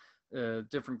been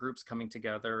different groups coming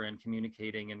together and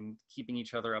communicating and keeping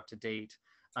each other up to date.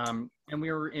 And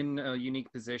we were in a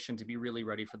unique position to be really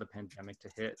ready for the pandemic to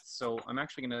hit. So I'm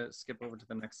actually going to skip over to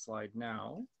the next slide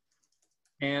now.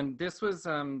 And this was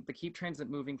the Keep Transit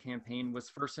Moving campaign was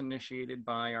first initiated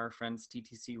by our friends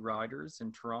TTC Riders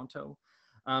in Toronto.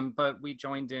 But we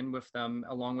joined in with them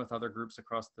along with other groups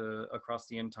across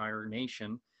the entire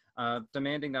nation,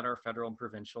 demanding that our federal and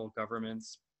provincial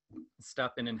governments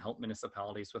step in and help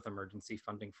municipalities with emergency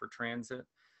funding for transit.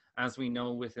 As we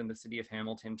know, within the city of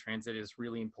Hamilton, transit is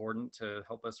really important to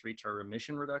help us reach our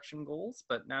emission reduction goals,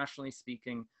 but nationally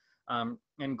speaking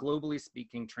and globally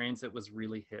speaking, transit was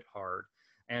really hit hard.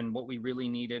 And what we really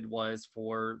needed was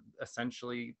for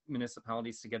essentially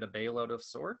municipalities to get a bailout of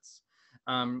sorts.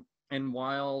 And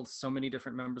while so many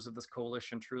different members of this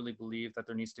coalition truly believe that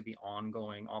there needs to be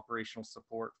ongoing operational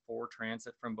support for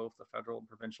transit from both the federal and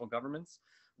provincial governments,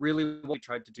 really what we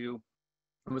tried to do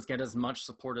was get as much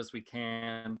support as we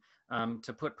can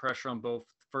to put pressure on both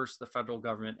first the federal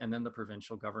government and then the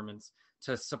provincial governments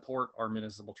to support our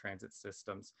municipal transit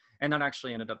systems. And that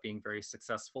actually ended up being very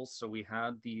successful. So we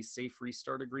had the Safe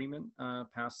Restart Agreement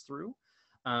pass through.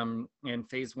 And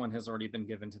phase 1 has already been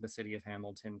given to the city of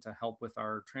Hamilton to help with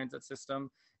our transit system.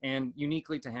 And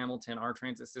uniquely to Hamilton, our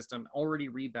transit system already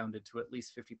rebounded to at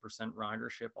least 50%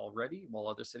 ridership already, while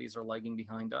other cities are lagging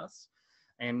behind us.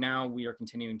 And now we are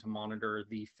continuing to monitor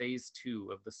the phase 2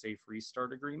 of the Safe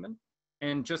Restart Agreement.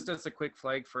 And just as a quick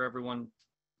flag for everyone,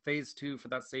 phase 2 for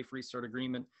that Safe Restart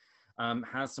Agreement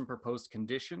has some proposed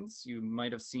conditions. You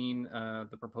might have seen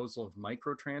the proposal of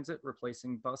microtransit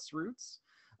replacing bus routes.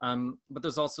 But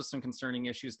there's also some concerning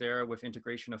issues there with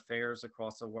integration of fares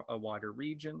across a wider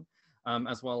region,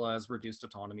 as well as reduced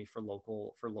autonomy for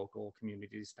local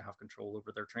communities to have control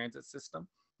over their transit system.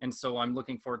 And so I'm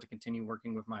looking forward to continue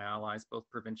working with my allies, both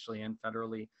provincially and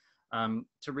federally,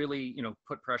 to really,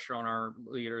 put pressure on our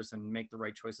leaders and make the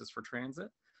right choices for transit.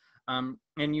 And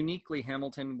uniquely,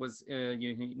 Hamilton was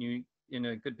in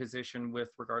a good position with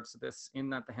regards to this, in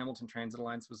that the Hamilton Transit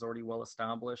Alliance was already well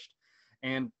established.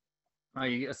 And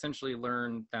I essentially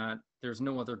learned that there's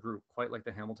no other group quite like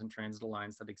the Hamilton Transit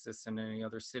Alliance that exists in any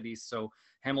other city. So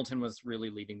Hamilton was really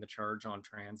leading the charge on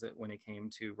transit when it came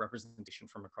to representation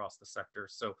from across the sector.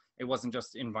 So it wasn't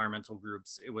just environmental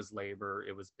groups, it was labor,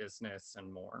 it was business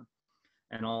and more.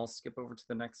 And I'll skip over to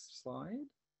the next slide.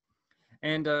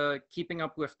 And keeping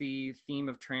up with the theme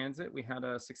of transit, we had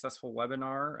a successful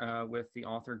webinar with the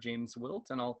author James Wilt,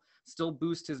 and I'll still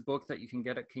boost his book that you can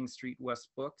get at King Street West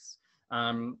Books.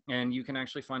 And you can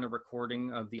actually find a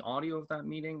recording of the audio of that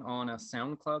meeting on a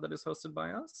SoundCloud that is hosted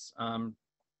by us. And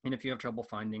if you have trouble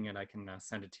finding it, I can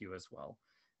send it to you as well.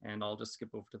 And I'll just skip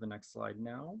over to the next slide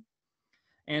now.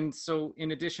 And so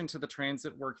in addition to the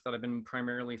transit work that I've been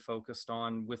primarily focused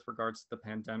on with regards to the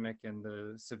pandemic and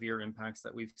the severe impacts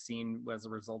that we've seen as a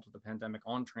result of the pandemic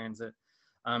on transit,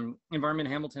 Environment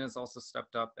Hamilton has also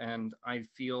stepped up, and I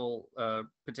feel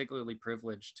particularly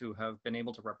privileged to have been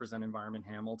able to represent Environment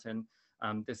Hamilton.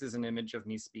 This is an image of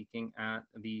me speaking at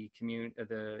the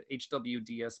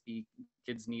HWDSB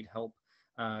Kids Need Help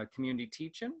community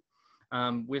teach-in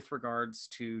with regards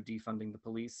to defunding the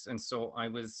police. And so I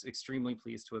was extremely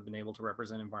pleased to have been able to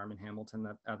represent Environment Hamilton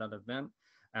at that event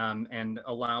and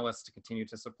allow us to continue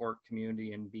to support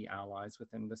community and be allies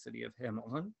within the city of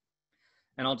Hamilton.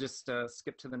 And I'll just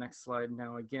skip to the next slide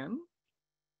now again.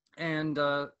 And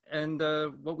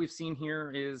what we've seen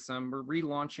here is we're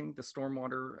relaunching the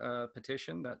stormwater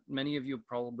petition that many of you have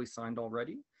probably signed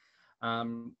already.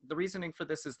 The reasoning for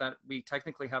this is that we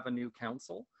technically have a new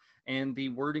council, and the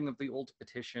wording of the old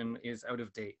petition is out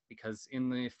of date because in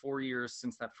the 4 years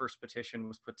since that first petition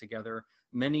was put together,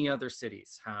 many other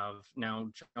cities have now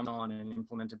jumped on and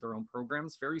implemented their own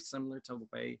programs, very similar to the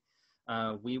way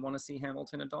we want to see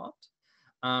Hamilton adopt.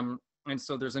 And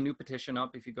so there's a new petition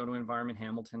up if you go to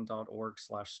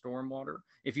environmenthamilton.org/stormwater.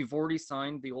 If you've already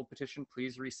signed the old petition,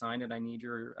 please re-sign it. I need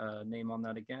your name on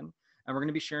that again. And we're going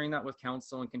to be sharing that with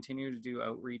council and continue to do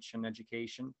outreach and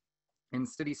education. And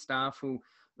city staff who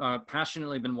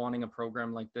passionately been wanting a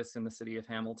program like this in the city of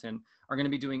Hamilton are going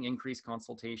to be doing increased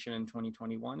consultation in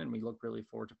 2021. And we look really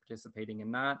forward to participating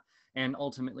in that and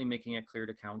ultimately making it clear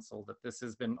to council that this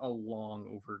has been a long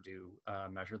overdue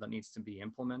measure that needs to be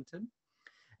implemented.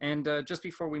 And just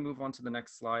before we move on to the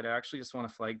next slide, I actually just want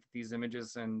to flag these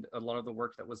images and a lot of the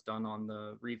work that was done on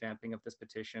the revamping of this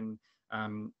petition.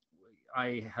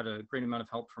 I had a great amount of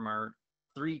help from our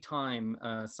three-time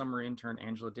summer intern,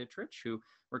 Angela Dittrich, who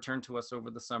returned to us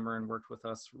over the summer and worked with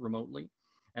us remotely.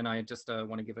 And I just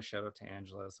want to give a shout out to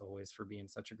Angela, as always, for being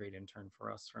such a great intern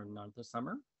for us for the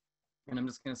summer. And I'm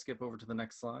just going to skip over to the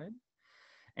next slide.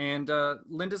 And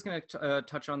Linda's going to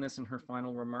touch on this in her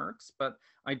final remarks, but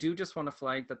I do just want to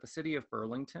flag that the city of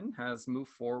Burlington has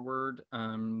moved forward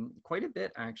quite a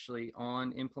bit actually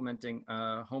on implementing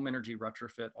a home energy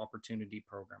retrofit opportunity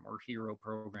program, or HERO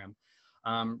program.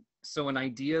 So an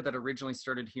idea that originally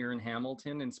started here in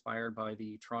Hamilton, inspired by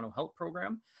the Toronto Help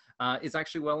program, is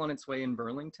actually well on its way in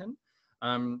Burlington.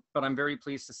 But I'm very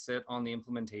pleased to sit on the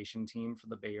implementation team for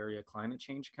the Bay Area Climate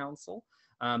Change Council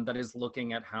that is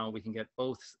looking at how we can get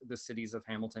both the cities of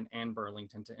Hamilton and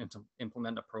Burlington to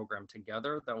implement a program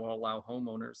together that will allow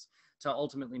homeowners to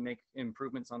ultimately make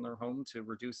improvements on their home to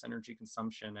reduce energy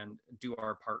consumption and do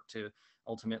our part to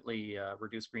ultimately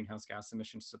reduce greenhouse gas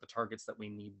emissions to the targets that we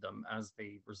need them as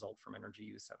they result from energy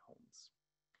use at homes.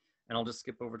 And I'll just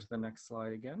skip over to the next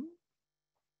slide again.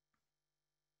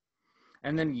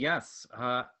 And then yes,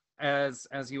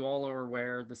 as you all are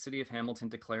aware, the City of Hamilton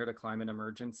declared a climate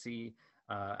emergency.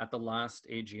 At the last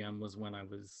AGM was when I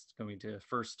was going to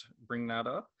first bring that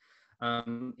up.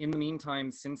 In the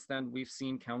meantime, since then, we've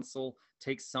seen council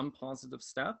take some positive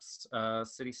steps.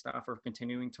 City staff are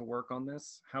continuing to work on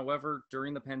this. However,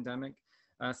 during the pandemic,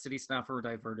 city staff were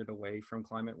diverted away from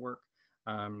climate work.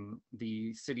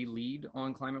 The city lead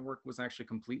on climate work was actually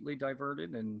completely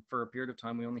diverted, and for a period of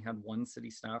time we only had one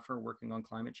city staffer working on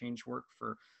climate change work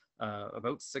for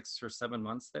about 6 or 7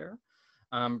 months there.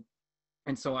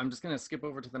 And so I'm just going to skip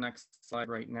over to the next slide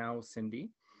right now, Cindy.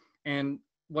 And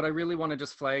what I really want to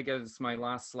just flag as my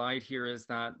last slide here is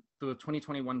that the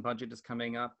 2021 budget is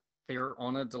coming up. They're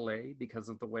on a delay because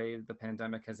of the way the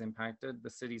pandemic has impacted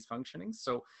the city's functioning.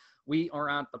 So we are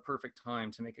at the perfect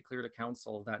time to make it clear to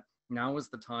council that now is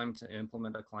the time to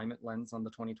implement a climate lens on the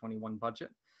 2021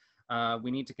 budget. We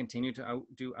need to continue to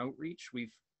do outreach.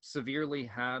 We've severely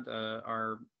had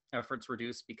our efforts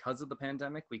reduced because of the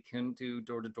pandemic. We couldn't do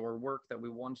door-to-door work that we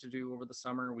wanted to do over the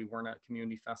summer. We weren't at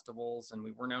community festivals, and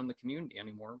we weren't out in the community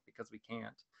anymore because we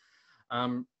can't.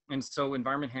 And so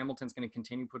Environment Hamilton is going to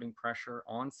continue putting pressure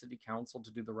on City Council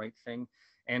to do the right thing.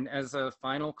 And as a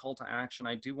final call to action,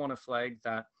 I do want to flag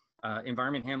that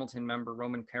Environment Hamilton member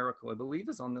Roman Carrico, I believe,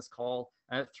 is on this call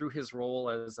through his role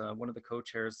as one of the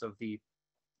co-chairs of the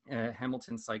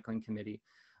Hamilton Cycling Committee.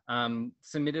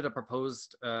 Submitted a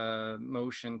proposed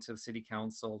motion to the City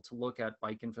Council to look at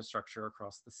bike infrastructure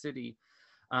across the city.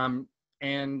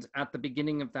 And at the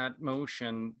beginning of that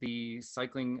motion, the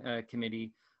Cycling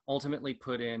Committee ultimately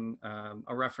put in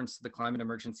a reference to the climate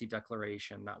emergency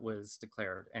declaration that was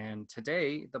declared. And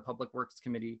today, the Public Works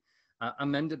Committee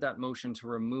amended that motion to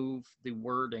remove the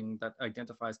wording that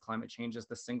identifies climate change as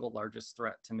the single largest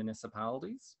threat to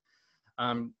municipalities.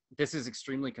 This is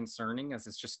extremely concerning, as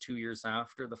it's just 2 years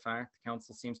after the fact. The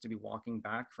council seems to be walking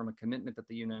back from a commitment that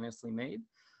they unanimously made.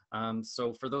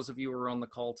 So for those of you who are on the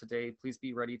call today, please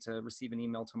be ready to receive an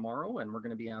email tomorrow, and we're going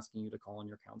to be asking you to call on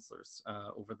your councillors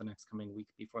over the next coming week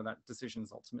before that decision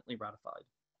is ultimately ratified.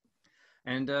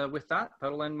 And with that,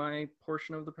 that'll end my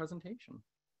portion of the presentation.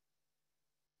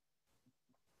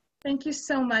 Thank you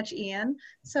so much, Ian.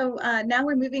 So now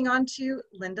we're moving on to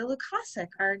Linda Lukasik,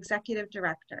 our Executive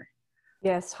Director.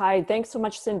 Yes, hi, thanks so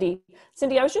much, Cindy.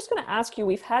 Cindy, I was just going to ask you,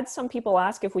 we've had some people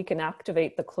ask if we can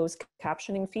activate the closed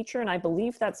captioning feature, and I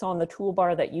believe that's on the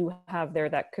toolbar that you have there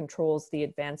that controls the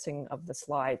advancing of the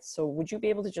slides. So would you be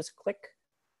able to just click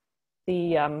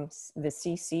the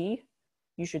CC?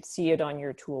 You should see it on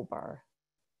your toolbar.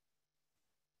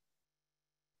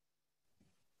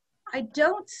 I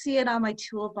don't see it on my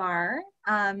toolbar.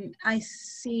 I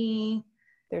see...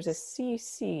 There's a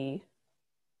CC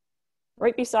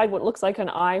right beside what looks like an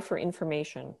I for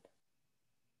information.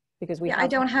 Because we I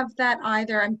don't have that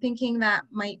either. I'm thinking that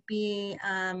might be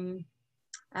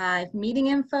meeting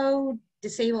info,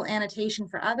 disable annotation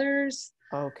for others.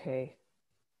 Okay.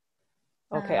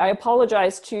 Okay, I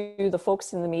apologize to the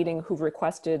folks in the meeting who've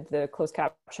requested the closed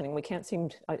captioning. We can't seem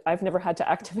to, I've never had to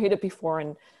activate it before,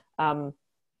 and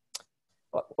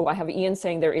I have Ian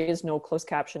saying there is no closed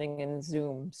captioning in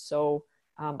Zoom. So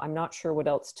I'm not sure what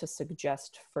else to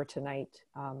suggest for tonight.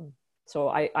 So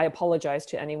I apologize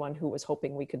to anyone who was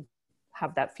hoping we could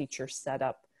have that feature set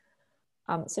up.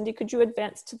 Cindy, could you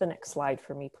advance to the next slide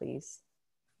for me, please?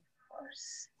 Of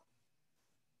course.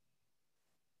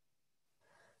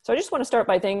 So I just want to start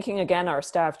by thanking again our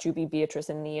staff, Juby, Beatrice,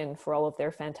 and Ian, for all of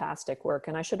their fantastic work.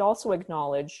 And I should also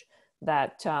acknowledge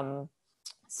that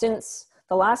since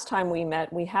the last time we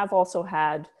met, we have also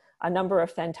had a number of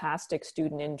fantastic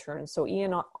student interns. So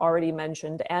Ian already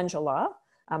mentioned Angela,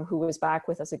 who was back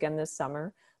with us again this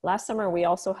summer. Last summer, we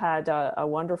also had a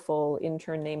wonderful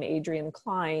intern named Adrian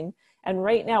Klein. And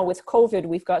right now with COVID,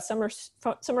 we've got summer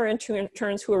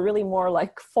interns who are really more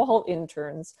like fall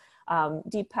interns.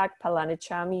 Deepak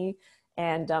Palanichami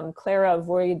and Clara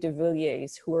Voy de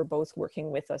Villiers, who are both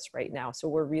working with us right now. So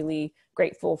we're really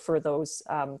grateful for those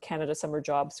Canada Summer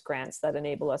Jobs grants that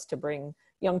enable us to bring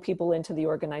young people into the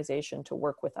organization to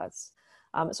work with us.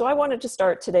 So I wanted to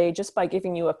start today just by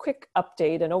giving you a quick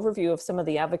update, an overview of some of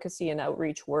the advocacy and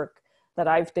outreach work that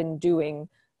I've been doing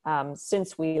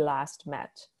since we last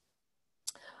met.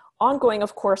 Ongoing,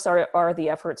 of course, are the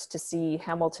efforts to see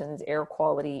Hamilton's air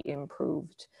quality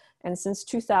improved. And since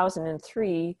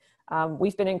 2003,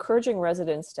 we've been encouraging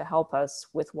residents to help us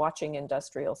with watching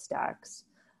industrial stacks.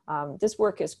 This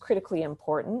work is critically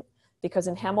important because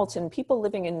in Hamilton, people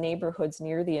living in neighborhoods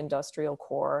near the industrial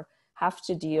core have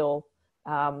to deal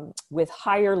with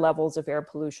higher levels of air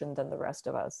pollution than the rest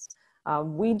of us.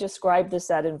 We describe this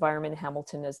at Environment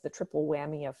Hamilton as the triple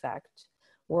whammy effect,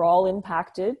 We're all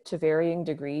impacted to varying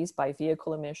degrees by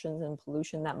vehicle emissions and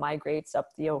pollution that migrates up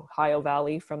the Ohio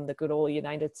Valley from the good old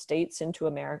United States into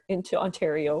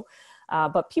Ontario.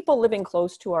 But people living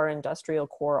close to our industrial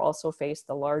core also face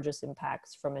the largest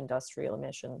impacts from industrial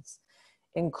emissions,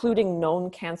 including known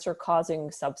cancer-causing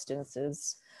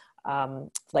substances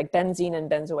like benzene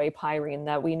and benzoate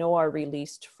that we know are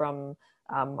released from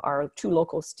our two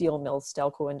local steel mills,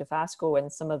 Stelco and Dofasco,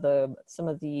 and some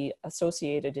of the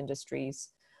associated industries.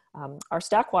 Our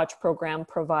StackWatch program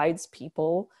provides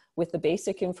people with the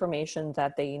basic information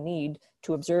that they need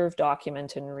to observe,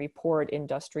 document, and report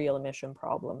industrial emission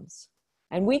problems.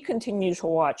 And we continue to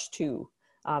watch too.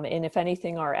 And if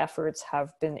anything, our efforts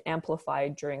have been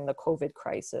amplified during the COVID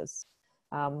crisis.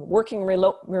 Working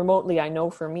remotely, I know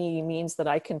for me, means that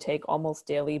I can take almost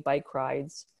daily bike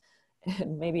rides.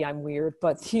 And maybe I'm weird,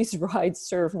 but these rides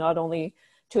serve not only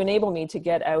to enable me to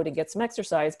get out and get some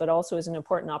exercise, but also as an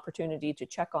important opportunity to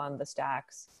check on the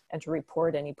stacks and to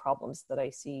report any problems that I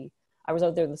see. I was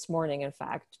out there this morning, in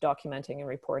fact, documenting and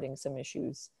reporting some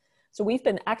issues. So we've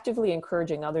been actively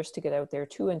encouraging others to get out there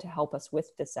too and to help us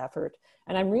with this effort.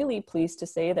 And I'm really pleased to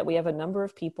say that we have a number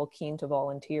of people keen to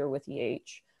volunteer with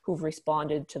EH who've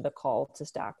responded to the call to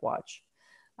StackWatch.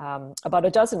 About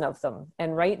a dozen of them.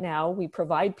 And right now we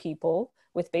provide people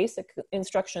with basic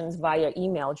instructions via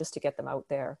email just to get them out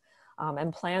there.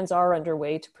 And plans are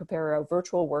underway to prepare a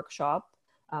virtual workshop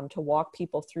to walk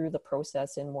people through the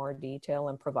process in more detail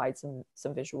and provide some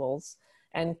visuals.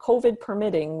 And COVID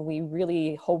permitting, we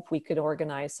really hope we could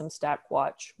organize some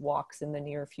StackWatch walks in the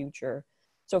near future.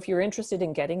 So if you're interested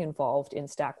in getting involved in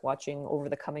StackWatching over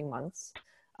the coming months,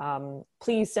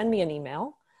 please send me an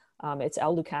email. It's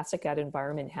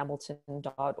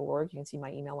lukasik@environmenthamilton.org. You can see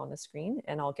my email on the screen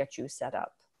and I'll get you set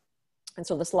up. And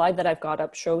so the slide that I've got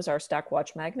up shows our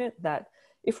StackWatch magnet that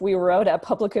if we were out at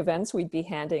public events, we'd be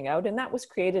handing out. And that was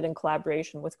created in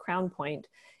collaboration with Crown Point.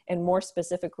 And more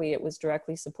specifically, it was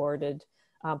directly supported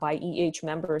by EH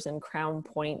members and Crown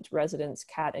Point residents,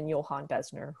 Kat and Johan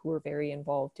Besner, who were very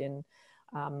involved in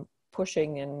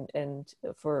pushing and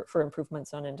for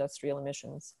improvements on industrial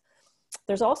emissions.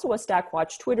 There's also a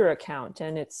StackWatch Twitter account,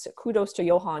 and it's kudos to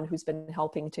Johan, who's been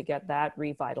helping to get that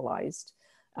revitalized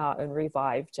and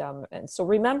revived. And so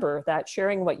remember that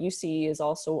sharing what you see is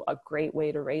also a great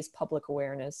way to raise public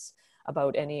awareness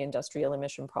about any industrial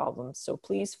emission problems. So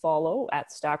please follow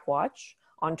 @StackWatch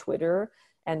on Twitter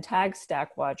and tag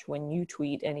StackWatch when you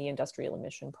tweet any industrial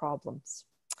emission problems.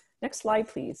 Next slide,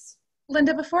 please.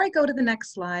 Linda, before I go to the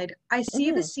next slide, I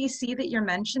see the CC that you're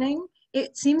mentioning.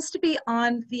 It seems to be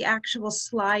on the actual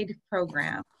slide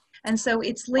program. And so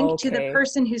it's linked to the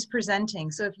person who's presenting.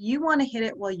 So if you want to hit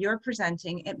it while you're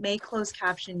presenting, it may close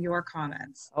caption your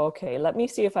comments. Okay, let me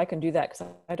see if I can do that because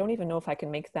I don't even know if I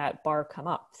can make that bar come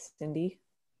up, Cindy.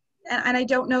 And I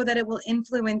don't know that it will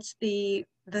influence the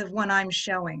one I'm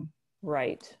showing.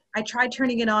 Right. I tried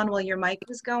turning it on while your mic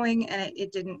was going and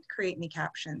it didn't create any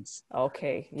captions.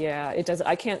 Okay, yeah, it does.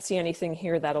 I can't see anything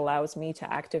here that allows me to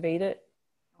activate it.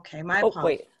 Okay, my apologies.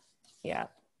 Wait, yeah,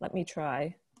 let me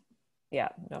try. Yeah,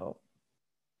 no.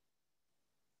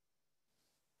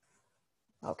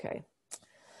 Okay,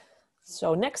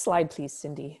 so next slide, please,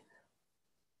 Cindy.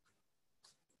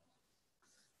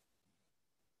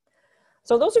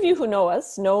 So those of you who know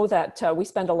us know that we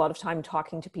spend a lot of time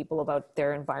talking to people about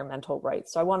their environmental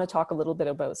rights. So I want to talk a little bit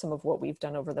about some of what we've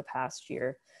done over the past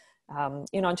year.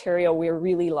 In Ontario, we're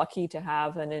really lucky to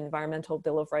have an environmental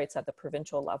bill of rights at the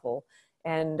provincial level.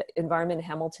 And Environment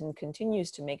Hamilton continues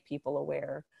to make people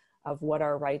aware of what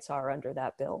our rights are under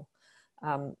that bill.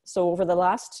 So over the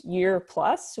last year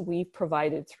plus, we've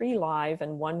provided 3 live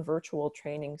and 1 virtual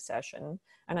training session.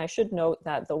 And I should note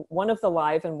that one of the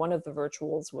live and one of the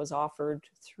virtuals was offered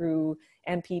through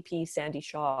MPP Sandy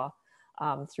Shaw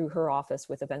through her office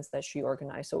with events that she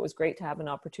organized. So it was great to have an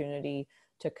opportunity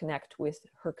to connect with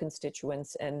her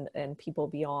constituents and people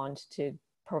beyond to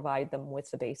provide them with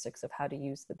the basics of how to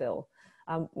use the bill.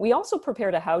 We also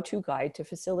prepared a how-to guide to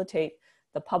facilitate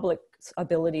the public's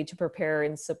ability to prepare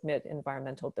and submit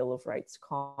environmental Bill of Rights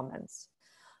comments.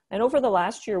 And over the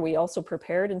last year, we also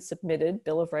prepared and submitted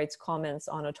Bill of Rights comments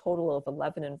on a total of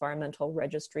 11 Environmental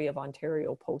Registry of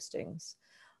Ontario postings.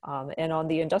 And on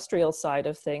the industrial side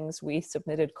of things, we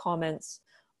submitted comments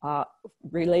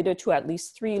related to at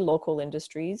least 3 local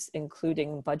industries,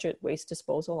 including Budget Waste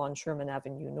Disposal on Sherman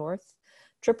Avenue North,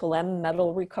 M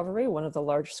Metal Recovery, one of the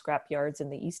large scrap yards in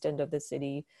the east end of the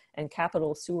city, and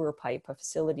Capital Sewer Pipe, a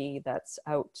facility that's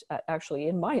out actually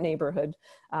in my neighborhood,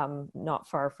 not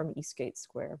far from Eastgate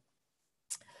Square.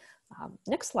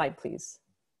 Next slide, please.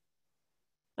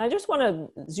 I just want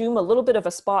to zoom a little bit of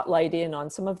a spotlight in on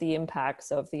some of the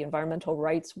impacts of the environmental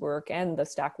rights work and the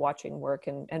stack watching work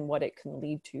and what it can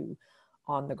lead to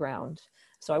on the ground.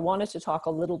 So I wanted to talk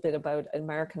a little bit about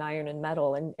American Iron and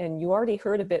Metal, and you already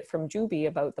heard a bit from Juby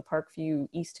about the Parkview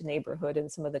East neighborhood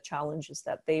and some of the challenges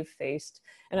that they've faced.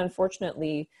 And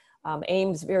unfortunately,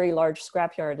 AIM's very large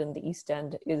scrapyard in the East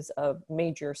End is a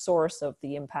major source of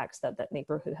the impacts that that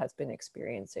neighborhood has been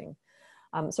experiencing.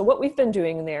 So what we've been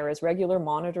doing there is regular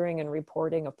monitoring and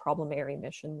reporting of problem area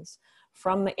emissions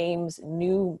from AIM's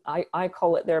new, I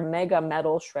call it their mega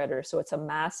metal shredder. So it's a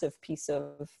massive piece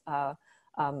of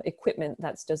equipment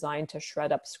that's designed to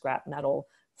shred up scrap metal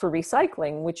for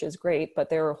recycling, which is great, but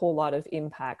there are a whole lot of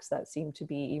impacts that seem to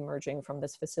be emerging from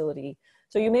this facility.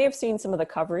 So you may have seen some of the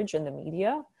coverage in the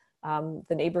media.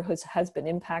 The neighborhood has been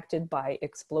impacted by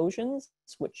explosions,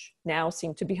 which now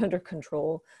seem to be under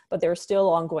control, but there are still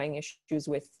ongoing issues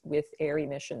with air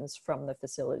emissions from the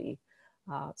facility.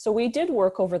 So we did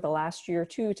work over the last year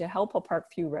too to help a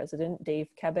Parkview resident, Dave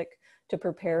Kebick, to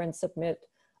prepare and submit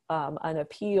an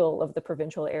appeal of the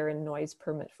provincial air and noise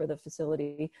permit for the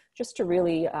facility, just to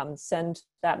really send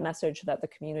that message that the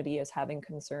community is having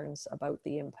concerns about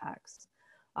the impacts.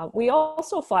 We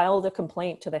also filed a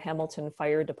complaint to the Hamilton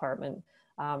Fire Department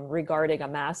regarding a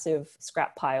massive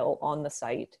scrap pile on the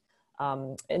site.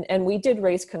 And we did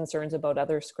raise concerns about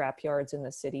other scrap yards in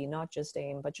the city, not just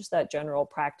AIM, but just that general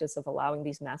practice of allowing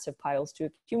these massive piles to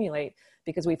accumulate,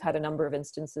 because we've had a number of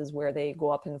instances where they go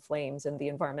up in flames and the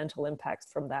environmental impacts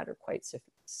from that are quite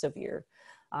severe.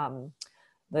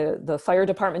 The fire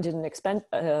department did an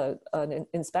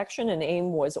inspection, and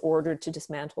AIM was ordered to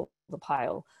dismantle the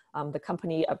pile. The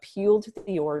company appealed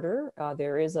the order.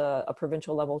 There is a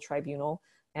provincial level tribunal,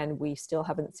 and we still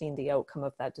haven't seen the outcome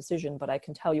of that decision, but I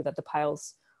can tell you that the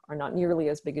piles are not nearly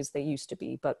as big as they used to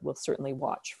be, but we'll certainly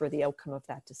watch for the outcome of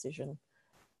that decision.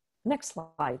 Next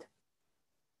slide.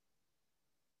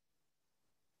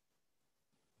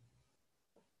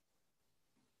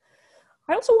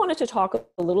 I also wanted to talk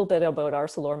a little bit about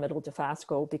ArcelorMittal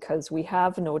Dofasco, because we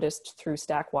have noticed through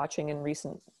stack watching in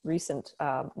recent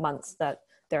months that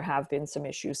there have been some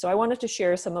issues. So I wanted to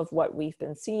share some of what we've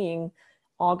been seeing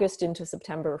August into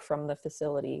September from the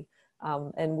facility.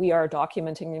 And we are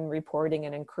documenting and reporting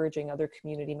and encouraging other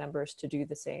community members to do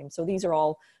the same. So these are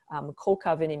all coke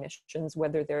oven emissions,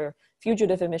 whether they're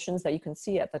fugitive emissions that you can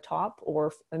see at the top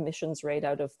or emissions right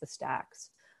out of the stacks.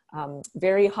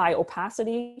 Very high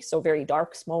opacity, so very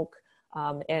dark smoke.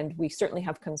 And we certainly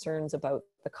have concerns about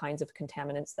the kinds of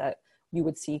contaminants that you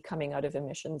would see coming out of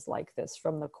emissions like this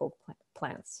from the coke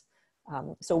plants.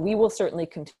 So we will certainly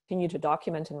continue to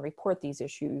document and report these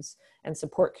issues and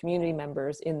support community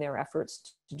members in their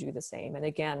efforts to do the same. And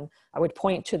again, I would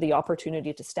point to the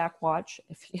opportunity to stack watch.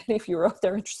 If you're out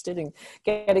there interested in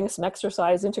getting some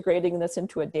exercise, integrating this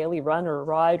into a daily run or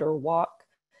ride or walk,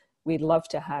 we'd love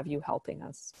to have you helping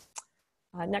us.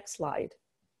 Next slide.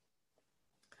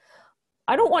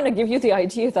 I don't want to give you the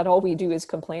idea that all we do is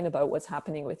complain about what's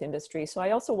happening with industry. So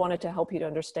I also wanted to help you to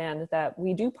understand that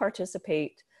we do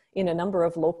participate in a number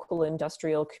of local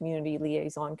industrial community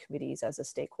liaison committees as a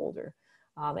stakeholder.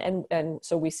 And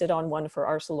so we sit on one for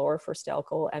Arcelor, for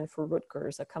Stelco, and for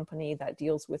Rutgers, a company that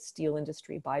deals with steel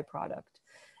industry byproduct.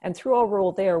 And through our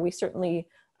role there, we certainly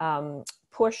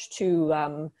push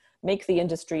to make the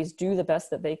industries do the best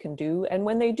that they can do. And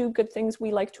when they do good things,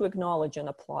 we like to acknowledge and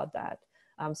applaud that.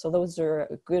 So those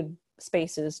are good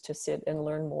spaces to sit and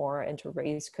learn more and to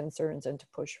raise concerns and to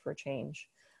push for change.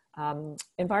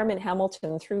 Environment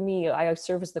Hamilton, through me, I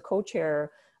serve as the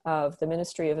co-chair of the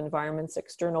Ministry of Environment's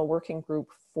external working group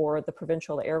for the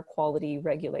provincial air quality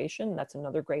regulation. That's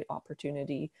another great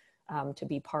opportunity to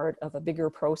be part of a bigger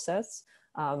process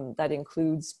that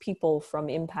includes people from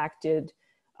impacted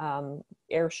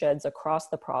airsheds across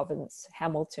the province: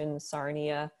 Hamilton,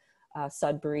 Sarnia,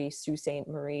 Sudbury, Sault Ste.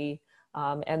 Marie,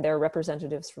 and their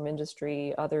representatives from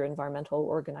industry, other environmental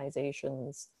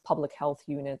organizations, public health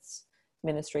units,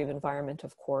 Ministry of Environment,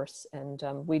 of course. And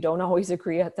we don't always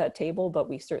agree at that table, but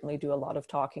we certainly do a lot of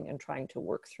talking and trying to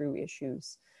work through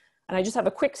issues. And I just have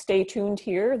a quick stay tuned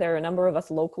here. There are a number of us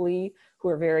locally who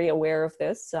are very aware of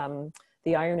this.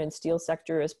 The iron and steel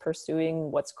sector is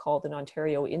pursuing what's called an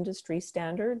Ontario industry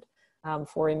standard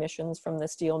for emissions from the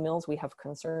steel mills. We have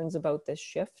concerns about this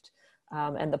shift,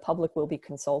 and the public will be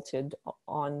consulted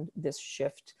on this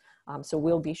shift. So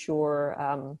we'll be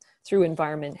sure through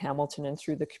Environment Hamilton and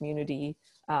through the community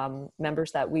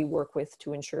members that we work with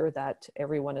to ensure that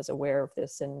everyone is aware of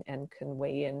this and can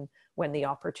weigh in when the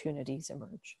opportunities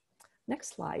emerge.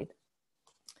 Next slide.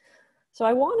 So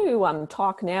I want to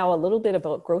talk now a little bit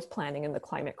about growth planning in the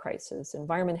climate crisis.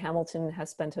 Environment Hamilton has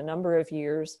spent a number of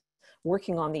years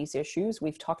working on these issues.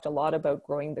 We've talked a lot about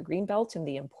growing the Greenbelt and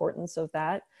the importance of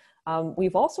that.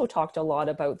 We've also talked a lot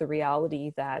about the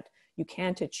reality that you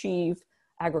can't achieve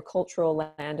agricultural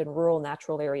land and rural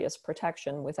natural areas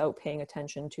protection without paying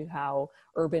attention to how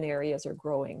urban areas are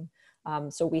growing.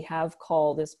 So we have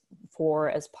called this for,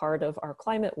 as part of our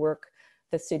climate work,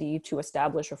 the city to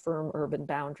establish a firm urban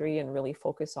boundary and really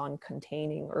focus on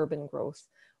containing urban growth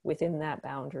within that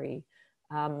boundary.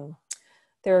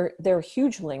 There are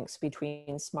huge links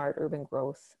between smart urban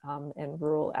growth and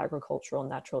rural agricultural and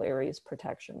natural areas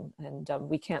protection. And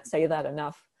we can't say that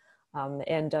enough.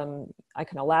 I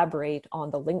can elaborate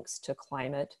on the links to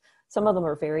climate. Some of them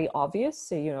are very obvious.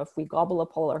 So, you know, if we gobble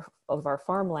up all of our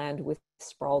farmland with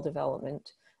sprawl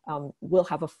development, we'll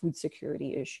have a food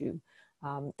security issue.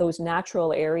 Those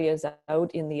natural areas out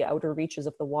in the outer reaches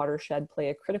of the watershed play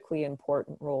a critically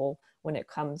important role when it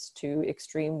comes to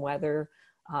extreme weather,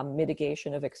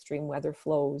 mitigation of extreme weather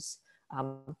flows,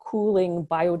 cooling,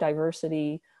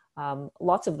 biodiversity,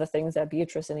 lots of the things that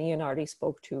Beatrice and Ian already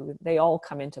spoke to, they all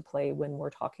come into play when we're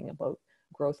talking about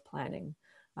growth planning.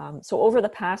 So over the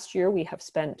past year, we have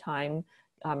spent time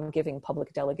giving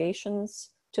public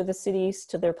delegations to the cities,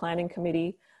 to their planning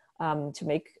committee,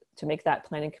 to make that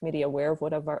planning committee aware of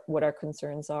what our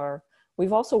concerns are.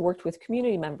 We've also worked with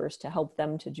community members to help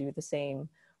them to do the same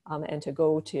and to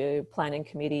go to planning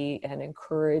committee and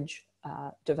encourage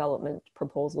development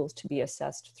proposals to be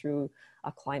assessed through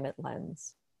a climate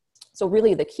lens. So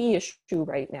really the key issue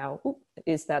right now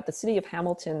is that the City of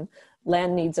Hamilton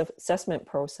land needs assessment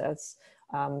process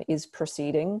is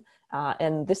proceeding.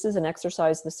 And this is an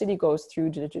exercise the city goes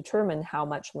through to determine how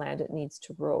much land it needs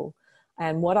to grow.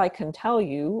 And what I can tell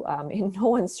you in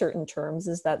no uncertain terms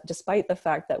is that despite the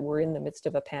fact that we're in the midst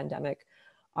of a pandemic,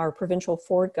 our provincial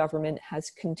Ford government has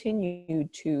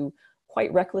continued to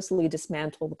quite recklessly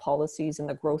dismantle the policies in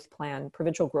the growth plan,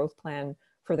 provincial growth plan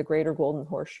for the Greater Golden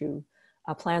Horseshoe,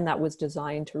 a plan that was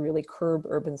designed to really curb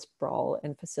urban sprawl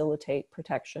and facilitate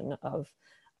protection of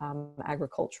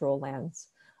agricultural lands.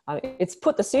 It's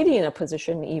put the city in a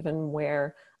position even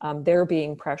where they're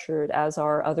being pressured, as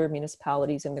are other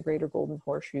municipalities in the Greater Golden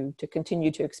Horseshoe, to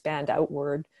continue to expand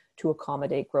outward to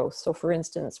accommodate growth. So for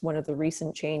instance, one of the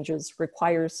recent changes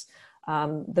requires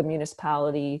the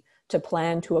municipality to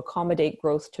plan to accommodate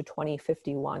growth to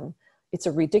 2051. It's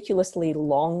a ridiculously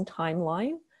long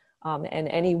timeline, and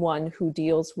anyone who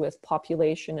deals with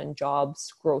population and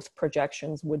jobs growth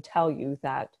projections would tell you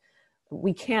that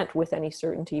we can't with any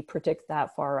certainty predict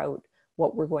that far out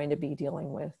what we're going to be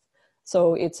dealing with.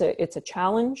 So it's a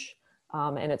challenge,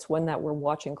 and it's one that we're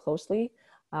watching closely.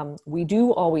 We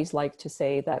do always like to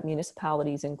say that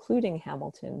municipalities, including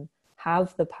Hamilton,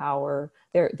 have the power.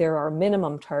 There are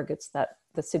minimum targets that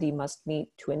the city must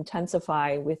meet to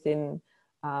intensify within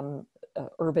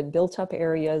urban built-up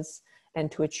areas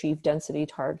and to achieve density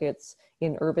targets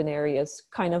in urban areas,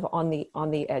 kind of on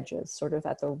the edges, sort of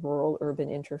at the rural-urban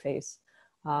interface.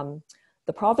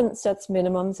 The province sets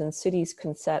minimums and cities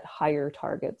can set higher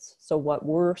targets. So what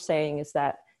we're saying is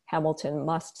that Hamilton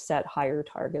must set higher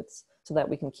targets so that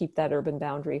we can keep that urban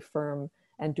boundary firm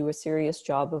and do a serious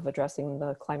job of addressing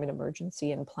the climate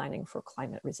emergency and planning for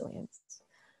climate resilience.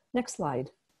 Next slide.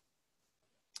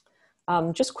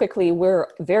 Just quickly, we're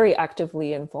very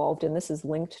actively involved, and this is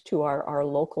linked to our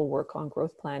local work on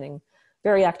growth planning,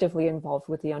 very actively involved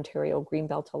with the Ontario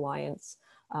Greenbelt Alliance.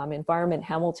 Environment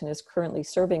Hamilton is currently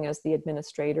serving as the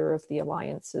administrator of the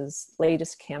Alliance's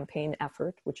latest campaign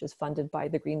effort, which is funded by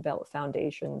the Greenbelt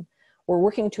Foundation. We're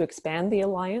working to expand the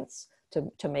Alliance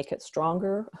to make it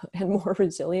stronger and more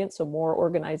resilient, so more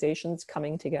organizations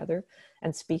coming together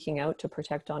and speaking out to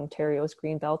protect Ontario's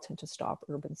Greenbelt and to stop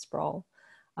urban sprawl.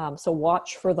 So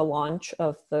watch for the launch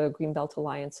of the Greenbelt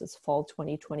Alliance's Fall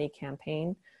 2020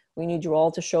 campaign. We need you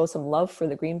all to show some love for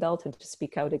the Greenbelt and to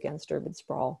speak out against urban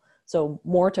sprawl. So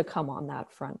more to come on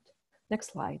that front.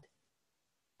 Next slide.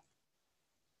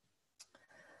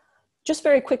 Just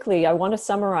very quickly, I want to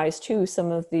summarize too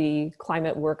some of the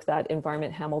climate work that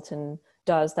Environment Hamilton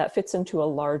does that fits into a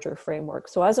larger framework.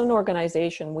 So as an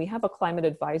organization, we have a climate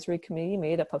advisory committee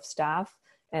made up of staff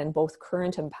and both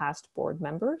current and past board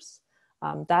members.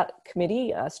 That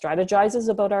committee strategizes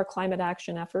about our climate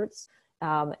action efforts.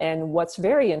 And what's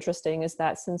very interesting is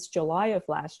that since July of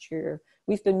last year,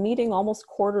 we've been meeting almost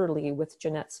quarterly with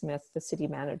Jeanette Smith, the city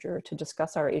manager, to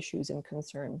discuss our issues and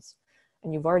concerns.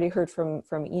 And you've already heard from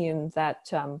Ian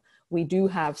that we do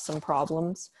have some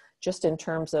problems just in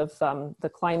terms of the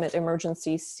climate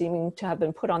emergency seeming to have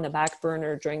been put on the back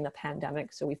burner during the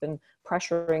pandemic. So we've been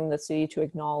pressuring the city to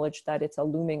acknowledge that it's a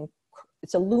looming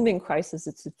it's a looming crisis.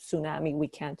 It's a tsunami we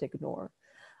can't ignore.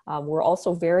 We're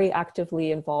also very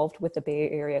actively involved with the Bay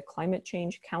Area Climate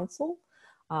Change Council,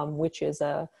 which is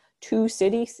a 2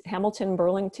 cities, Hamilton,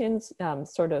 Burlington,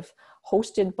 sort of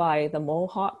hosted by the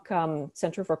Mohawk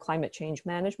Center for Climate Change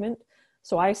Management.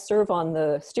 So I serve on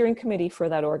the steering committee for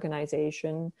that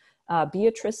organization.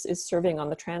 Beatrice is serving on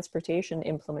the transportation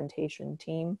implementation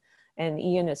team, and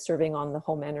Ian is serving on the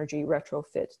home energy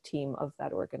retrofit team of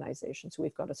that organization. So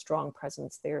we've got a strong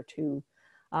presence there too.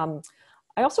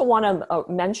 I also want to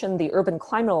mention the Urban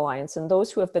Climate Alliance, and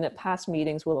those who have been at past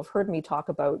meetings will have heard me talk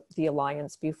about the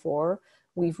Alliance before.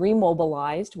 We've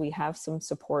remobilized, we have some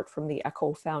support from the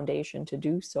ECHO Foundation to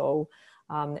do so.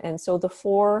 And so the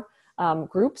 4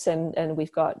 groups, and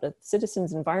we've got the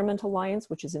Citizens Environment Alliance,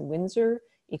 which is in Windsor,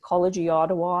 Ecology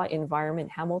Ottawa, Environment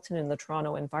Hamilton, and the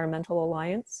Toronto Environmental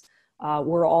Alliance.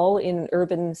 We're all in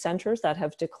urban centers that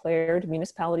have declared,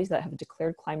 municipalities that have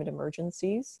declared climate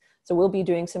emergencies. So we'll be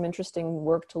doing some interesting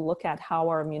work to look at how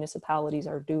our municipalities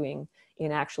are doing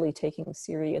in actually taking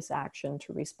serious action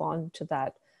to respond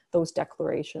to those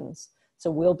declarations.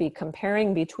 So we'll be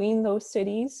comparing between those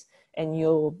cities, and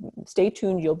you'll stay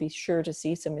tuned, you'll be sure to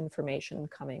see some information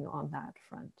coming on that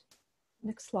front.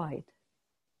 Next slide.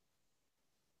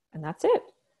 And that's it.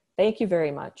 Thank you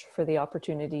very much for the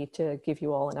opportunity to give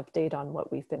you all an update on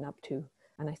what we've been up to.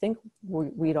 And I think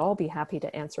we'd all be happy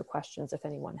to answer questions if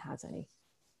anyone has any.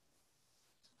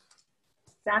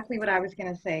 Exactly what I was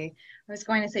going to say. I was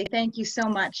going to say thank you so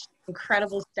much.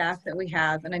 Incredible staff that we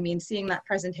have. And I mean, seeing that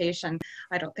presentation,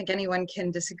 I don't think anyone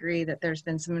can disagree that there's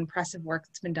been some impressive work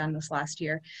that's been done this last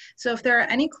year. So if there are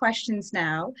any questions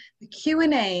now, the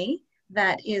Q&A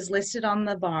that is listed on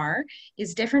the bar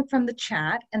is different from the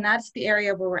chat, and that's the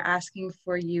area where we're asking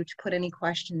for you to put any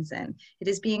questions in. It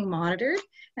is being monitored,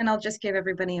 and I'll just give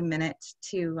everybody a minute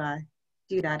to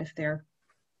do that if they're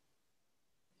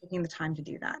taking the time to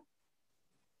do that.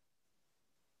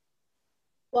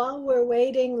 While we're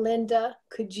waiting, Linda,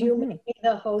 could you make me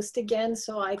the host again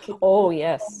so I could? Oh,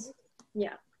 yes.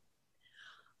 Yeah.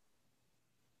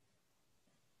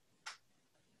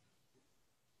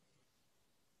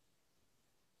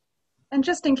 And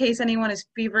just in case anyone is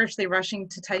feverishly rushing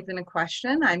to type in a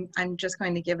question, I'm just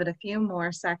going to give it a few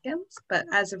more seconds. But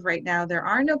as of right now, there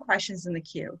are no questions in the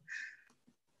queue.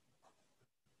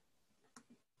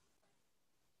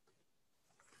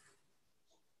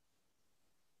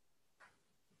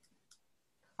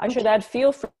 I should add,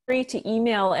 feel free to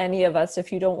email any of us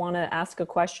if you don't want to ask a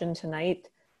question tonight.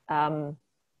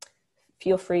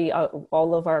 Feel free,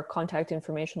 all of our contact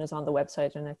information is on the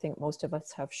website, and I think most of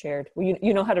us have shared. Well,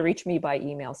 you know how to reach me by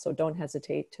email, so don't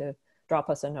hesitate to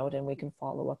drop us a note and we can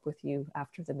follow up with you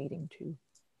after the meeting too.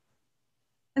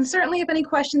 And certainly if any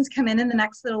questions come in the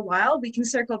next little while, we can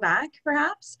circle back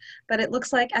perhaps, but it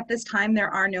looks like at this time there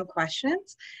are no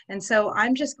questions. And so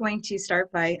I'm just going to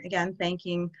start by, again,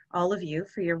 thanking all of you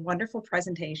for your wonderful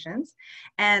presentations.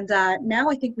 And now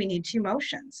I think we need 2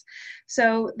 motions.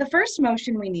 So the first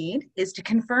motion we need is to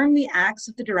confirm the acts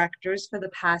of the directors for the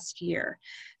past year.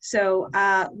 So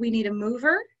we need a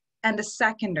mover and a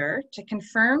seconder to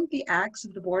confirm the acts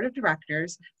of the board of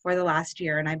directors for the last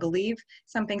year. And I believe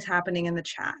something's happening in the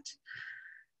chat.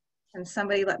 Can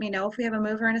somebody let me know if we have a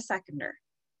mover and a seconder?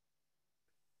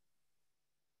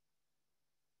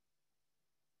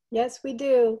 Yes, we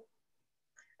do.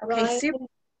 Okay,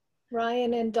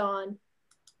 Ryan and Dawn.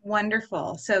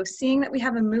 Wonderful. So seeing that we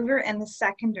have a mover and the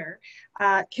seconder,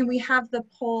 can we have the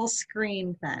poll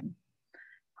screened then?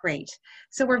 Great.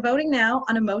 So we're voting now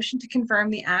on a motion to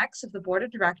confirm the acts of the board of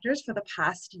directors for the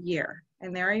past year.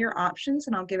 And there are your options,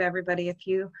 and I'll give everybody a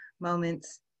few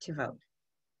moments to vote.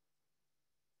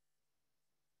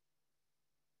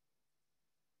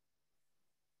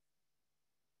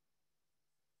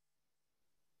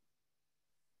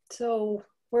 So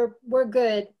we're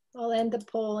good. I'll end the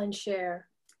poll and share.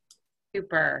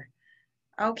 Super.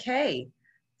 Okay.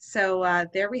 So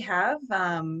there we have,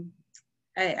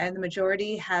 and the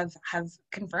majority have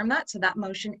confirmed that. So that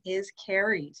motion is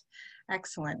carried.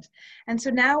 Excellent. And so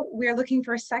now we're looking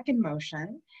for a second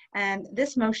motion. And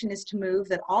this motion is to move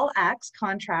that all acts,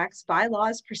 contracts,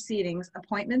 bylaws, proceedings,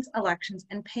 appointments, elections,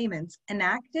 and payments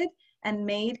enacted,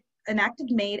 made,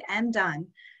 and done,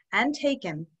 and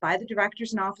taken by the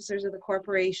directors and officers of the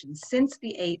corporation since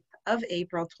the 8th of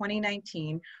April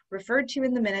 2019, referred to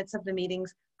in the minutes of the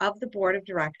meetings of the board of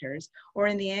directors, or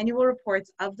in the annual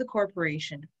reports of the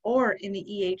corporation, or in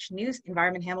the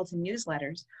Environment Hamilton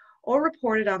newsletters, or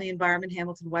reported on the Environment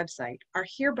Hamilton website, are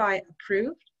hereby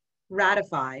approved,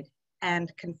 ratified,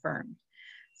 and confirmed.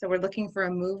 So we're looking for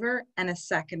a mover and a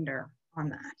seconder on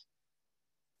that.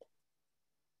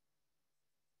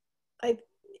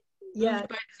 Yeah. Moved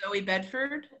by Zoe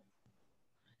Bedford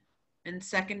and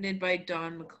seconded by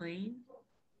Don McLean.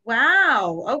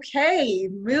 Wow, okay.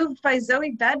 Moved by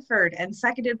Zoe Bedford and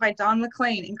seconded by Don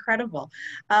McLean. Incredible.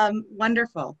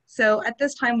 Wonderful. So at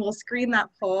this time, we'll screen that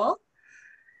poll.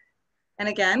 And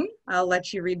again, I'll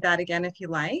let you read that again if you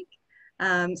like.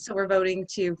 So we're voting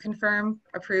to confirm,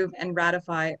 approve, and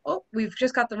ratify. Oh, we've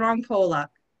just got the wrong poll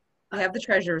up. We have the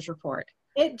treasurer's report.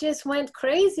 It just went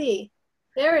crazy.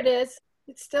 There it is.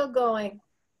 It's still going.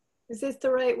 Is this the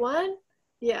right one?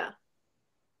 Yeah.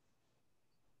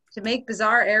 To make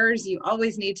bizarre errors, you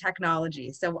always need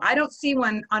technology. So I don't see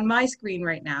one on my screen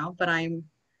right now, but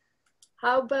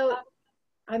How about,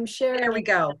 I'm sharing. There we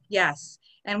go, yes.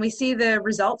 And we see the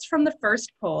results from the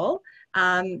first poll.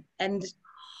 And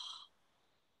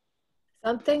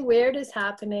something weird is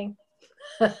happening.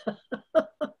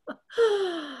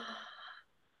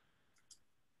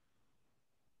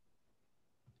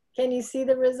 Can you see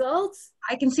the results?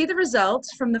 I can see the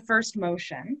results from the first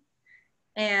motion.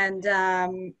 And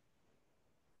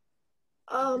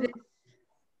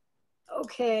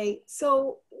okay,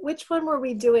 so which one were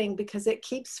we doing? Because it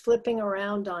keeps flipping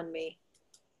around on me.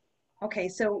 Okay,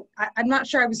 so I'm not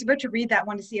sure. I was about to read that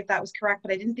one to see if that was correct,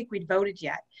 but I didn't think we'd voted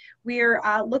yet. We're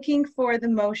looking for the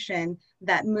motion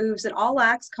that moves that all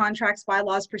acts, contracts,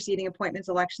 bylaws, proceeding, appointments,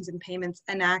 elections, and payments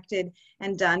enacted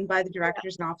and done by the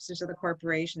directors and officers of the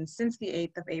corporation since the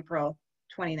 8th of April,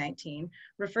 2019,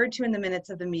 referred to in the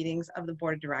minutes of the meetings of the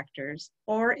board of directors,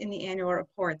 or in the annual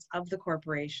reports of the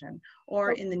corporation,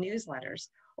 or in the newsletters,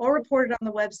 or reported on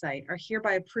the website, are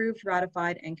hereby approved,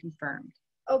 ratified, and confirmed.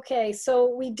 Okay, so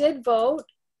we did vote,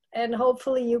 and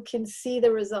hopefully you can see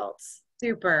the results.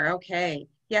 Super, okay.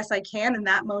 Yes, I can, and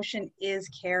that motion is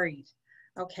carried.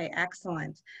 Okay,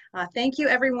 excellent. Thank you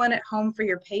everyone at home for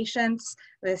your patience.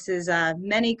 This is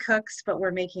many cooks, but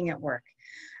we're making it work.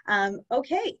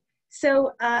 Okay,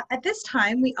 so at this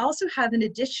time, we also have an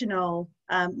additional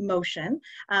motion.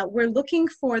 We're looking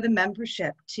for the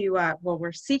membership to, well,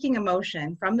 we're seeking a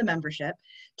motion from the membership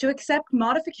to accept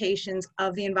modifications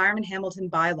of the Environment Hamilton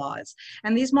bylaws.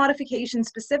 And these modifications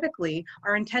specifically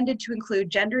are intended to include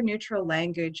gender neutral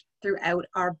language throughout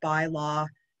our bylaw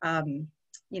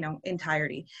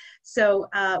entirety. So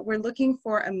we're looking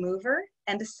for a mover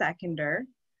and a seconder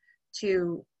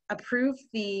to approve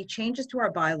the changes to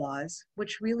our bylaws,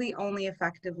 which really only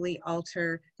effectively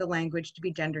alter the language to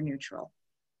be gender neutral.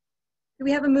 Do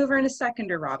we have a mover and a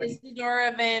seconder, Robin?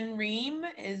 Isadora Van Reem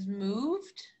is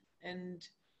moved and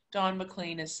Don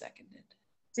McLean is seconded.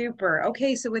 Super.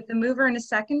 Okay, so with the mover and a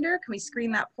seconder, can we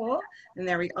screen that poll? And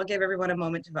there I'll give everyone a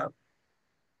moment to vote.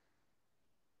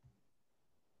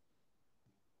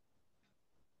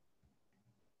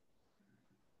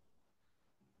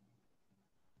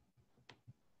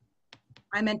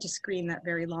 I meant to screen that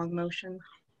very long motion.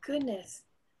 Goodness,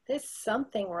 there's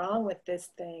something wrong with this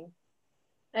thing.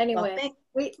 Anyway,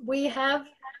 well, we have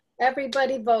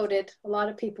everybody voted. A lot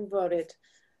of people voted.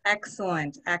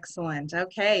 Excellent, excellent.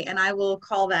 Okay, and I will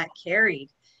call that carried.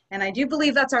 And I do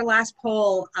believe that's our last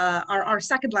poll, our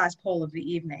second last poll of the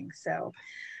evening. So,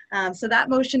 so that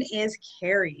motion is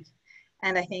carried.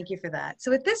 And I thank you for that.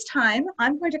 So at this time,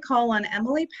 I'm going to call on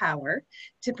Emily Power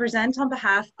to present on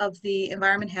behalf of the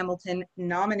Environment Hamilton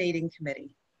Nominating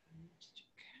Committee.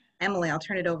 Emily, I'll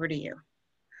turn it over to you.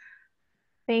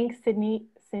 Thanks,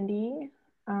 Cindy.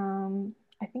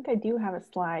 I think I do have a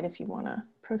slide if you want to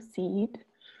proceed.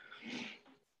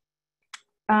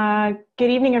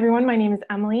 Good evening, everyone. My name is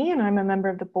Emily, and I'm a member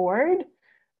of the board.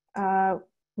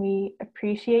 We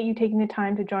appreciate you taking the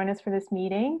time to join us for this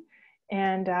meeting.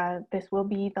 And this will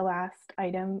be the last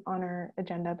item on our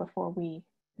agenda before we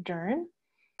adjourn.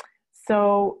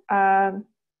 So I'll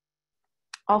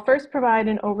first provide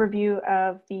an overview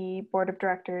of the Board of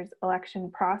Directors election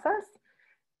process.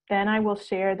 Then I will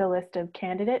share the list of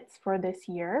candidates for this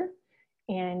year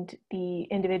and the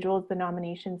individuals the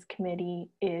nominations committee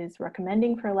is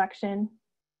recommending for election.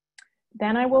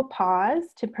 Then I will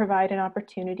pause to provide an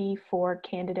opportunity for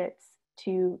candidates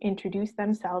to introduce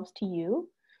themselves to you.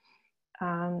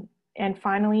 And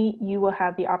finally, you will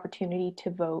have the opportunity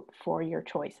to vote for your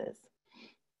choices.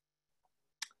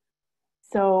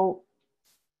 So,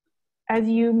 as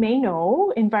you may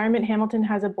know, Environment Hamilton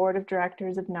has a board of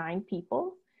directors of 9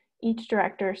 people. Each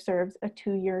director serves a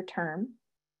 2-year term.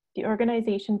 The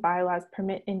organization bylaws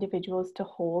permit individuals to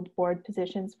hold board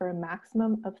positions for a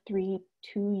maximum of 3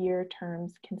 2-year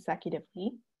terms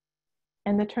consecutively.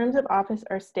 And the terms of office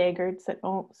are staggered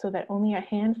so that only a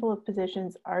handful of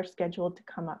positions are scheduled to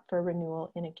come up for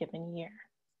renewal in a given year.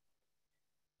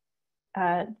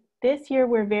 This year,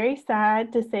 we're very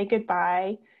sad to say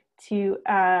goodbye to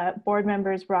board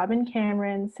members Robin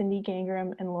Cameron, Cindy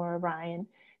Gangram, and Laura Ryan.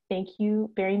 Thank you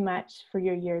very much for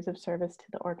your years of service to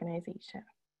the organization.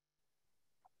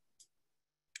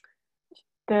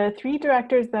 The three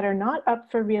directors that are not up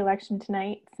for re-election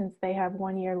tonight, since they have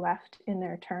 1 year left in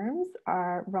their terms,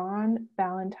 are Ron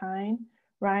Valentine,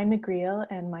 Ryan McGreal,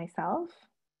 and myself.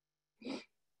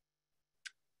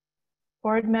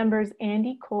 Board members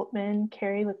Andy Coltman,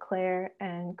 Carrie Leclerc,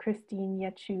 and Christine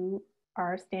Yachu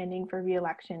are standing for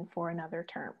re-election for another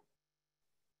term.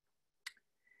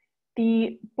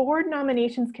 The Board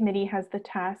Nominations Committee has the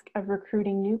task of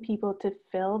recruiting new people to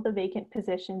fill the vacant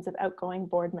positions of outgoing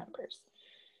board members.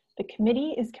 The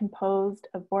committee is composed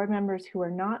of board members who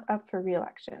are not up for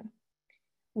re-election.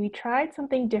 We tried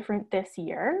something different this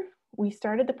year. We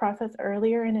started the process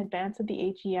earlier in advance of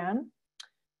the AGM,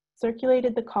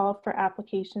 circulated the call for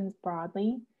applications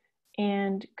broadly,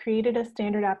 and created a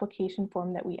standard application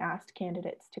form that we asked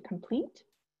candidates to complete.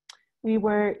 We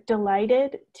were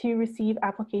delighted to receive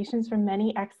applications from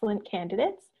many excellent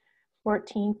candidates,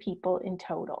 14 people in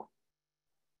total.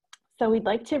 So we'd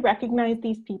like to recognize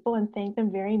these people and thank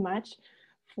them very much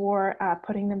for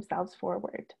putting themselves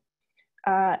forward.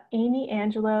 Amy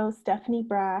Angelo, Stephanie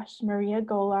Brash, Maria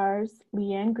Golars,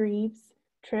 Leanne Greaves,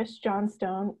 Trish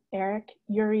Johnstone, Eric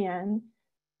Urien,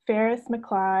 Ferris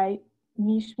McCly,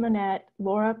 Nish Monette,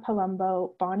 Laura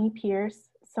Palumbo, Bonnie Pierce,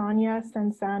 Sonia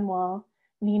Sensanwal,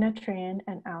 Nina Tran,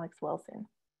 and Alex Wilson.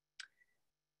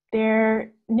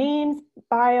 Their names,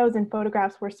 bios, and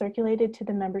photographs were circulated to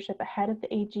the membership ahead of the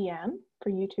AGM for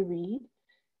you to read.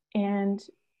 And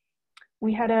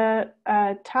we had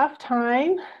a tough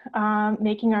time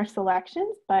making our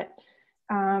selections, but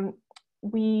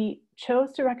we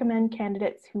chose to recommend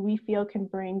candidates who we feel can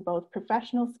bring both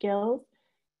professional skills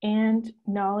and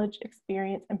knowledge,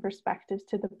 experience, and perspectives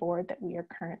to the board that we are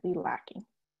currently lacking.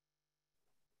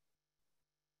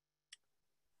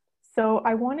 So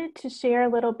I wanted to share a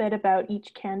little bit about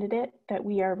each candidate that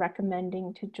we are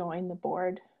recommending to join the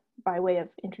board by way of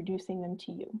introducing them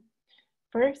to you.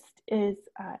 First is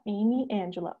Amy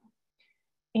Angelo.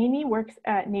 Amy works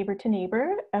at Neighbor to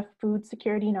Neighbor, a food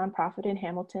security nonprofit in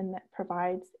Hamilton that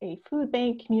provides a food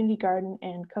bank, community garden,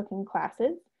 and cooking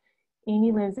classes.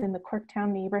 Amy lives in the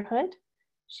Corktown neighborhood.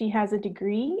 She has a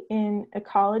degree in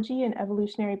ecology and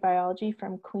evolutionary biology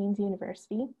from Queen's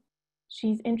University.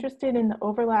 She's interested in the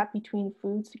overlap between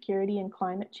food security and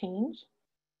climate change.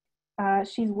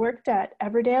 She's worked at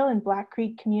Everdale and Black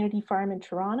Creek Community Farm in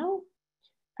Toronto,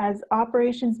 as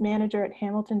operations manager at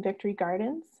Hamilton Victory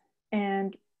Gardens,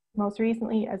 and most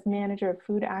recently as manager of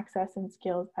food access and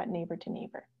skills at Neighbor to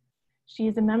Neighbor. She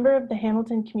is a member of the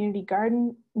Hamilton Community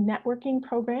Garden Networking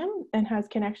Program and has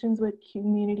connections with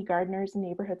community gardeners in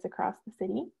neighborhoods across the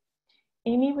city.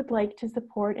 Amy would like to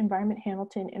support Environment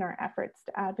Hamilton in our efforts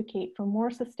to advocate for more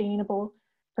sustainable,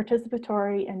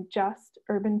 participatory, and just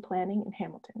urban planning in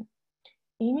Hamilton.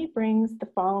 Amy brings the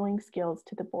following skills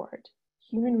to the board: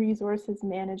 human resources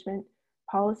management,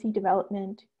 policy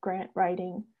development, grant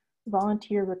writing,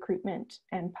 volunteer recruitment,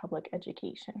 and public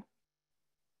education.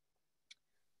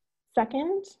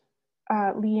 Second,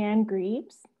 Leanne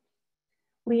Greaves.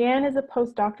 Leanne is a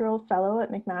postdoctoral fellow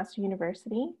at McMaster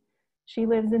University. She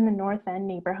lives in the North End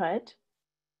neighborhood.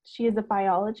 She is a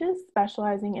biologist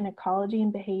specializing in ecology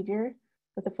and behavior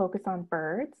with a focus on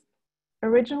birds.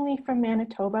 Originally from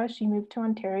Manitoba, she moved to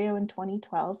Ontario in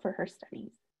 2012 for her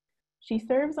studies. She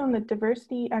serves on the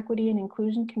Diversity, Equity, and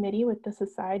Inclusion Committee with the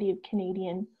Society of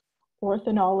Canadian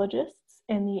Ornithologists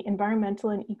and the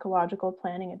Environmental and Ecological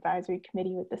Planning Advisory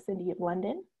Committee with the City of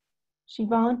London. She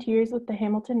volunteers with the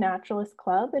Hamilton Naturalist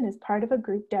Club and is part of a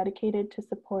group dedicated to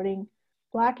supporting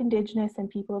Black, Indigenous, and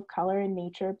people of color in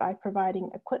nature by providing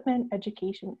equipment,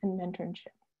 education, and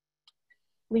mentorship.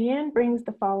 Leanne brings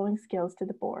the following skills to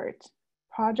the board: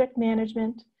 project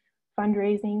management,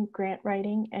 fundraising, grant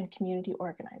writing, and community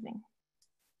organizing.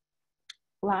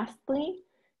 Lastly,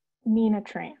 Nina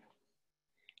Tran.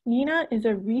 Nina is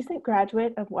a recent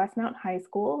graduate of Westmount High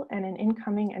School and an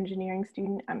incoming engineering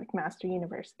student at McMaster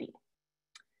University.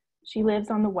 She lives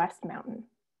on the West Mountain.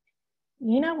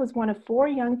 Nina was one of 4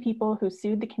 young people who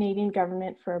sued the Canadian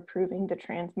government for approving the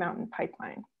Trans Mountain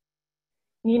Pipeline.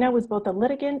 Nina was both a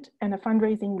litigant and a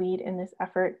fundraising lead in this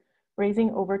effort, raising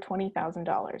over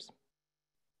 $20,000.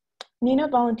 Nina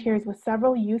volunteers with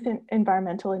several youth and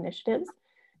environmental initiatives,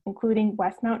 including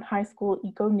Westmount High School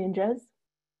Eco Ninjas,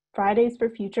 Fridays for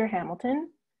Future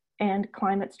Hamilton, and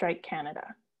Climate Strike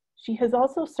Canada. She has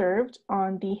also served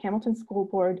on the Hamilton School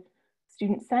Board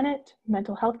Student Senate,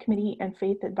 Mental Health Committee, and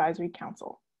Faith Advisory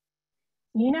Council.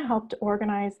 Nina helped to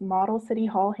organize Model City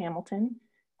Hall Hamilton,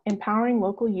 empowering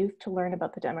local youth to learn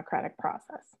about the democratic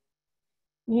process.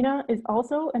 Nina is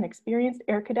also an experienced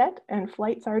air cadet and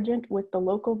flight sergeant with the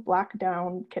local Black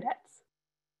Down Cadets.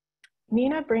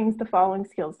 Nina brings the following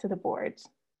skills to the board: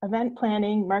 event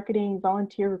planning, marketing,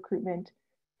 volunteer recruitment,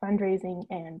 fundraising,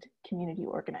 and community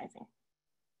organizing.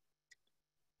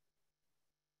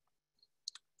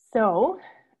 So,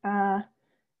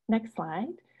 next slide.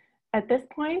 At this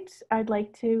point, I'd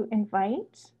like to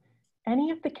invite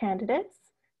any of the candidates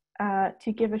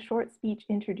to give a short speech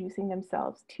introducing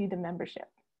themselves to the membership.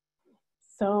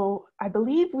 So I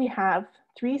believe we have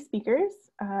 3 speakers,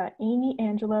 Amy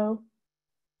Angelo,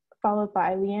 followed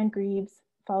by Leanne Greaves,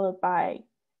 followed by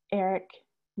Eric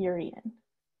Urian.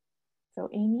 So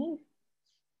Amy,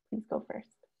 please go first.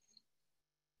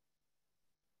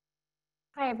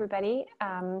 Hi, everybody.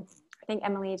 I think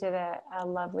Emily did a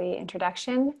lovely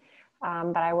introduction,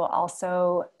 but I will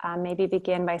also maybe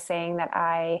begin by saying that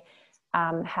I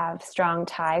have strong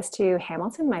ties to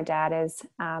Hamilton. My dad is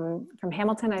from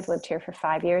Hamilton. I've lived here for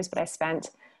 5 years, but I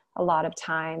spent a lot of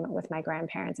time with my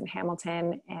grandparents in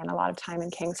Hamilton and a lot of time in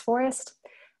Kings Forest.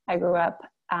 I grew up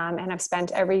and I've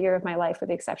spent every year of my life, with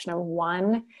the exception of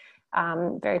one,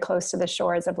 very close to the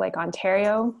shores of Lake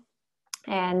Ontario,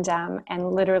 and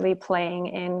literally playing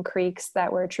in creeks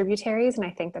that were tributaries. And I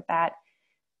think that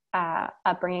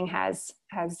upbringing has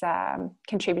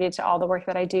contributed to all the work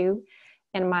that I do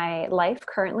in my life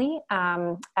currently.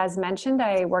 As mentioned,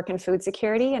 I work in food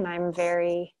security, and I'm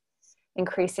very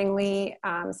increasingly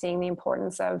seeing the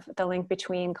importance of the link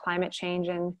between climate change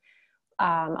and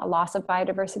a loss of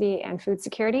biodiversity and food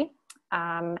security.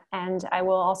 And I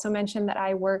will also mention that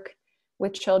I work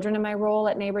with children in my role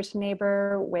at Neighbor to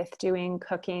Neighbor, with doing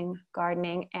cooking,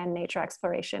 gardening, and nature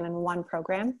exploration in one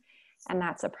program. And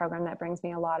that's a program that brings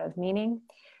me a lot of meaning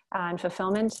and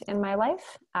fulfillment in my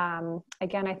life.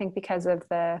 Again, I think because of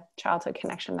the childhood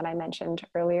connection that I mentioned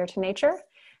earlier to nature.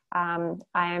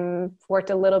 I'm worked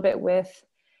a little bit with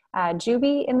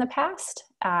Juby in the past,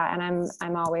 and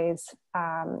I'm always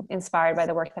inspired by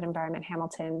the work that Environment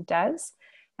Hamilton does.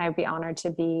 I would be honored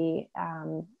to be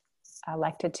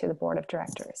elected to the board of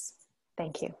directors.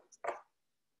 Thank you.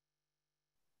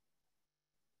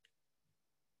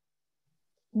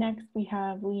 Next, we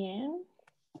have Leanne.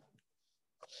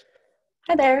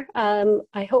 Hi there.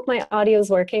 I hope my audio is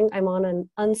working. I'm on an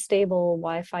unstable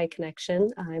Wi-Fi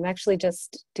connection. I'm actually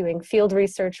just doing field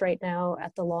research right now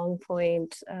at the Long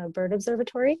Point Bird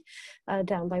Observatory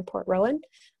down by Port Rowan.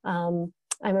 I'm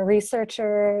a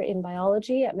researcher in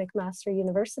biology at McMaster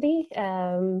University,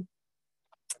 and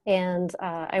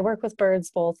I work with birds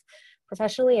both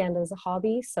professionally and as a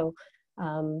hobby. So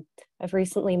I've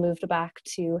recently moved back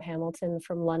to Hamilton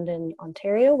from London,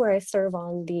 Ontario, where I serve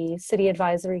on the City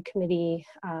Advisory Committee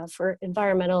for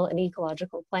Environmental and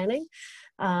Ecological Planning.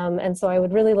 And so I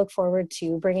would really look forward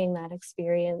to bringing that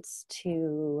experience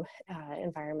to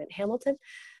Environment Hamilton.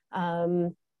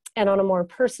 And on a more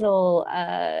personal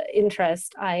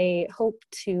interest, I hope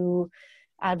to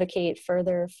advocate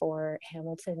further for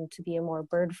Hamilton to be a more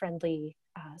bird-friendly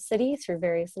city through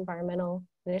various environmental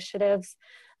initiatives,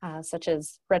 such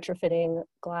as retrofitting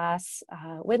glass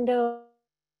windows.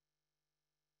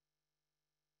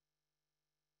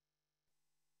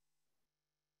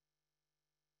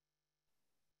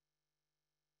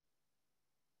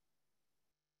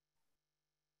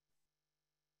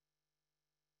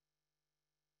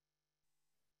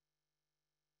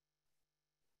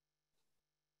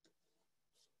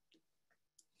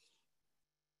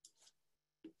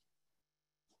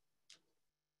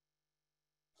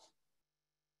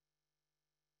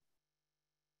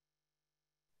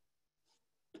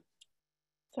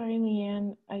 Sorry,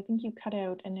 Leanne, I think you cut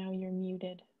out and now you're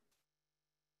muted.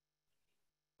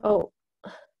 Oh,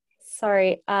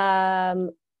 sorry.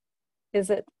 Is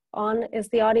it on? Is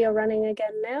the audio running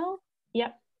again now?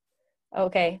 Yep.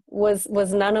 Okay. Was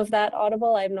none of that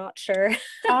audible? I'm not sure.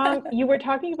 You were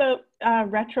talking about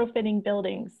retrofitting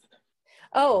buildings.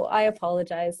 Oh, I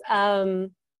apologize. Oh,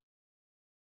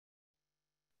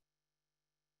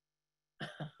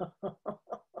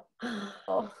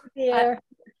 yeah.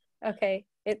 Okay.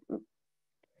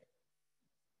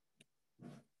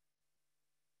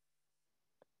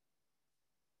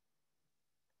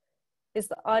 Is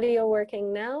the audio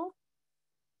working now?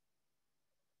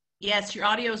 Yes, your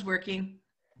audio is working.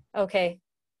 Okay,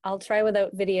 I'll try without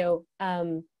video.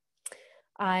 I'm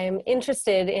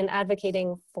interested in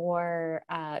advocating for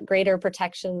greater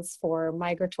protections for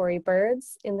migratory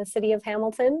birds in the city of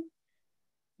Hamilton.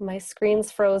 My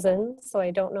screen's frozen, so I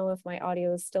don't know if my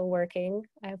audio is still working.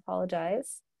 I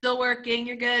apologize. Still working,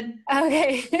 you're good.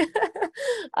 Okay.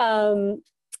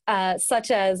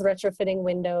 such as retrofitting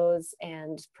windows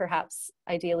and perhaps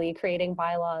ideally creating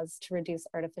bylaws to reduce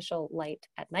artificial light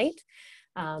at night.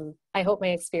 I hope my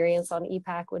experience on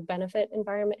EPAC would benefit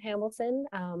Environment Hamilton,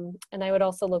 and I would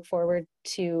also look forward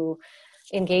to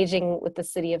engaging with the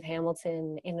City of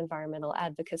Hamilton in environmental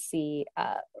advocacy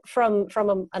from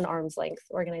an arm's length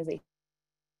organization.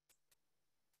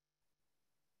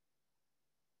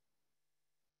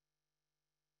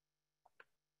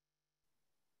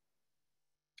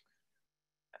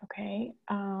 Okay,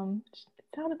 it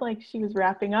sounded like she was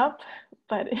wrapping up,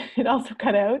 but it also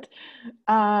cut out.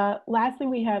 Lastly,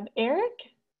 we have Eric.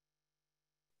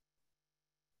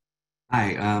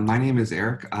 Hi, my name is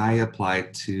Eric. I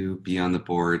applied to be on the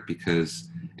board because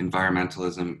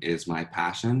environmentalism is my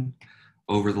passion.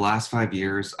 Over the last 5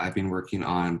 years, I've been working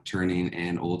on turning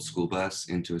an old school bus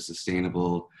into a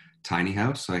sustainable tiny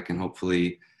house so I can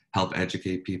hopefully help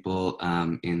educate people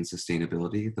in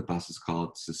sustainability. The bus is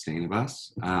called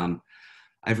Sustainabus.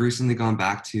 I've recently gone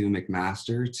back to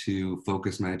McMaster to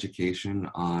focus my education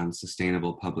on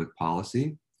sustainable public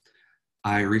policy.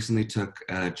 I recently took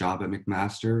a job at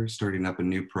McMaster, starting up a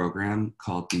new program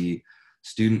called the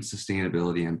Student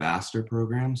Sustainability Ambassador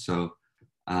Program. So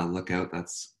look out,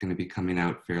 that's going to be coming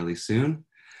out fairly soon.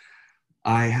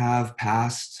 I have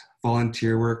past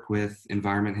volunteer work with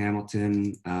Environment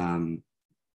Hamilton,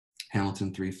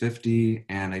 Hamilton 350,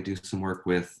 and I do some work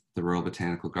with the Royal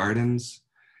Botanical Gardens.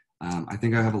 I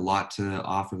think I have a lot to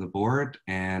offer the board,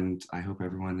 and I hope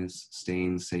everyone is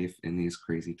staying safe in these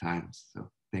crazy times. So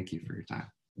thank you for your time.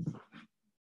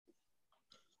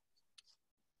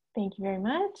 Thank you very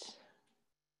much.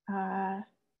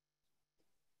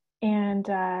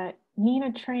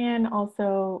 Nina Tran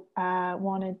also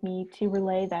wanted me to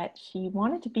relay that she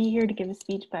wanted to be here to give a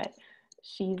speech, but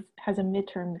she has a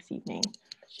midterm this evening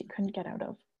she couldn't get out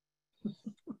of.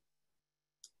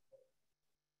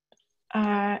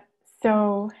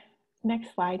 So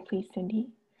next slide, please, Cindy.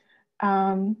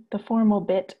 The formal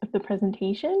bit of the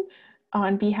presentation.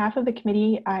 On behalf of the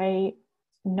committee, I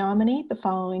nominate the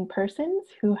following persons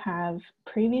who have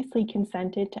previously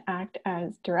consented to act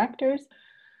as directors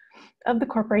of the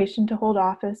corporation to hold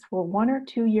office for 1 or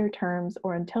 2 year terms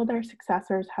or until their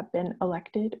successors have been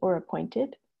elected or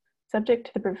appointed, subject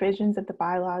to the provisions of the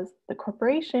bylaws, the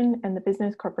corporation, and the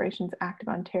Business Corporations Act of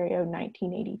Ontario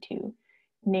 1982,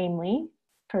 namely,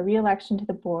 for re-election to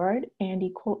the board,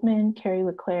 Andy Coltman, Carrie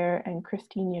Leclerc, and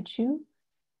Christine Yachu,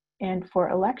 and for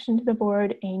election to the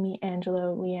board, Amy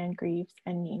Angelo, Leanne Greaves,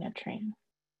 and Nina Tran.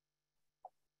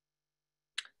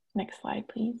 Next slide,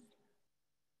 please.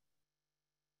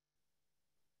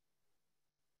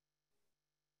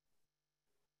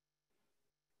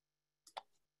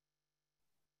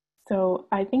 So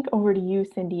I think over to you,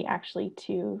 Cindy, actually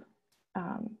to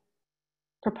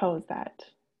propose that.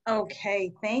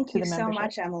 Okay, thank you so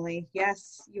much, Emily.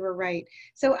 Yes, you were right.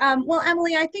 So, well,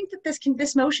 Emily, I think that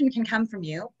this motion can come from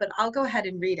you, but I'll go ahead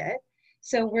and read it.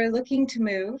 So we're looking to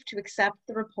move to accept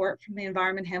the report from the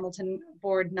Environment Hamilton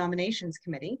Board Nominations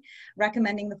Committee,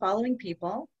 recommending the following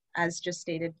people, as just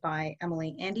stated by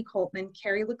Emily: Andy Coltman,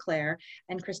 Carrie Leclerc,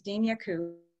 and Christine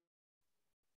Yacu.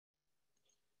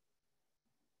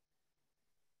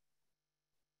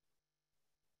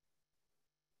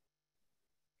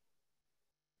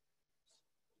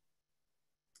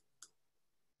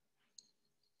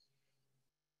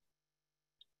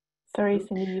 Sorry,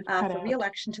 Cindy, you've cut for out.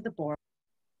 re-election to the board.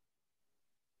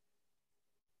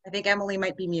 I think Emily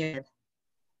might be muted.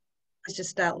 It's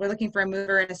just, we're looking for a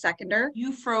mover and a seconder.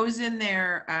 You froze in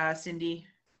there, Cindy.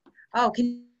 Oh, can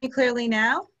you hear me clearly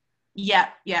now? Yeah,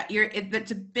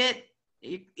 it's a bit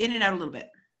in and out a little bit.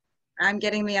 I'm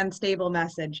getting the unstable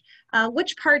message.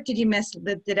 Which part did you miss?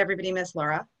 Did everybody miss,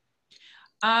 Laura?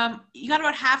 You got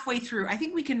about halfway through. I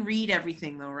think we can read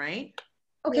everything though, right?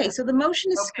 Okay, so the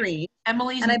motion is screened.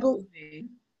 Emily's and moving.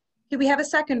 Do we have a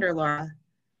seconder, Laura?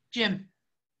 Jim.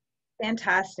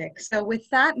 Fantastic. So with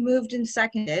that moved and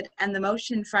seconded and the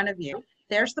motion in front of you,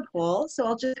 there's the poll. So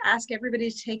I'll just ask everybody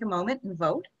to take a moment and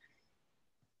vote.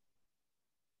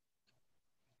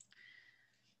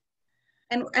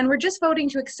 And we're just voting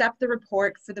to accept the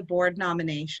report for the board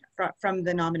nomination from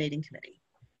the nominating committee.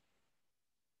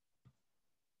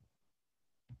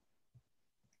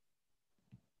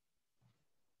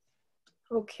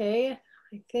 Okay,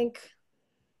 I think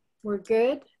we're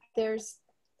good. Here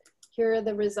are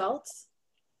the results.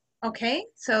 Okay,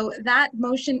 so that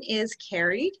motion is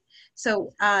carried.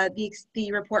 So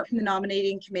the report from the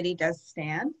nominating committee does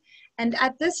stand. And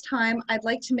at this time, I'd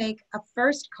like to make a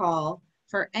first call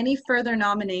for any further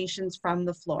nominations from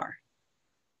the floor.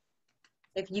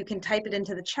 If you can type it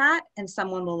into the chat and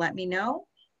someone will let me know.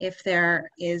 if there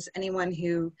is anyone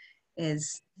who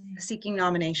is seeking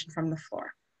nomination from the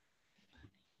floor.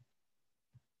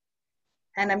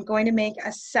 And I'm going to make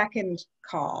a second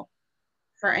call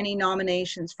for any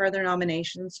nominations, further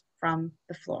nominations from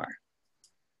the floor.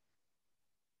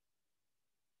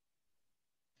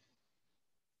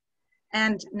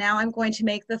 And now I'm going to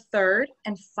make the third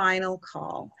and final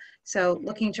call. So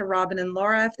looking to Robin and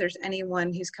Laura, if there's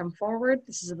anyone who's come forward,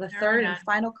 this is the third and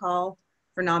final call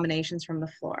for nominations from the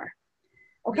floor.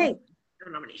 Okay.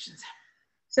 No nominations.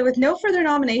 So with no further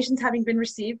nominations having been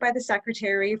received by the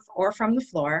secretary or from the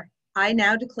floor, I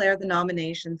now declare the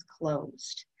nominations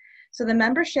closed. So the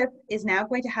membership is now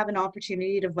going to have an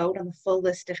opportunity to vote on the full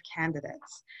list of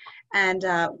candidates. And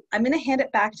I'm going to hand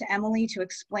it back to Emily to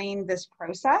explain this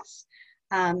process.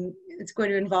 It's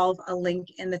going to involve a link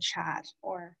in the chat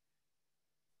or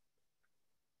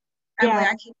Emily,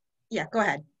 yeah, go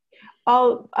ahead.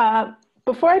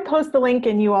 Before I post the link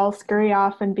and you all scurry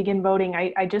off and begin voting,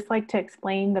 I just like to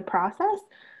explain the process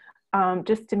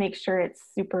just to make sure it's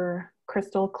super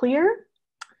crystal clear.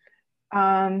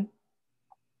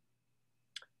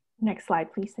 Next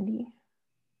slide, please, Cindy.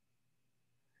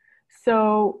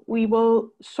 So we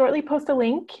will shortly post a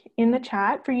link in the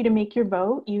chat for you to make your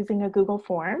vote using a Google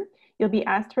form. You'll be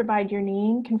asked to provide your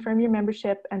name, confirm your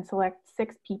membership, and select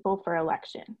 6 people for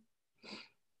election.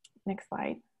 Next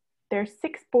slide. There's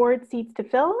 6 board seats to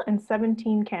fill and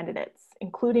 17 candidates,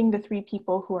 including the 3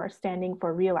 people who are standing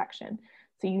for re-election.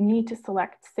 So you need to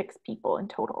select 6 people in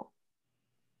total.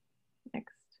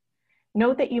 Next.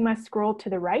 Note that you must scroll to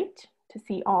the right to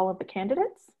see all of the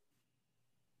candidates.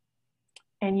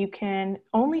 And you can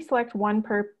only select one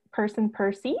person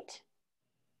per seat.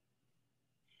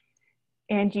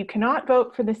 And you cannot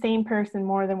vote for the same person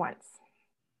more than once.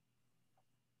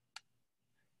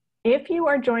 If you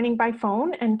are joining by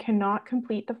phone and cannot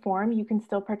complete the form, you can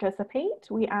still participate.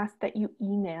 We ask that you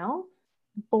email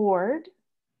board,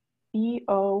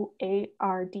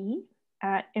 B-O-A-R-D,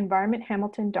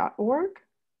 @environmenthamilton.org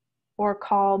or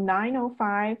call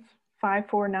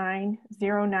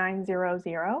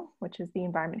 905-549-0900, which is the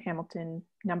Environment Hamilton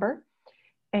number,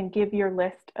 and give your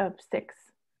list of 6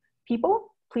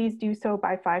 people. Please do so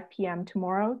by 5 p.m.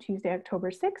 tomorrow, Tuesday, October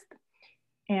 6th.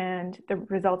 And the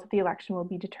results of the election will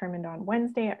be determined on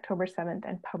Wednesday, October 7th,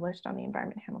 and published on the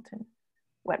Environment Hamilton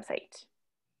website.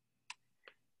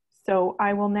 So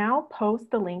I will now post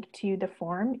the link to the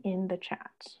form in the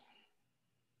chat.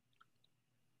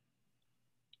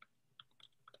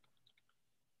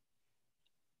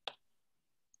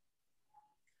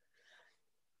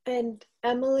 And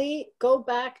Emily, go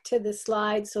back to the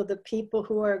slide so the people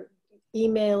who are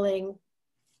emailing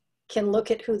can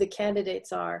look at who the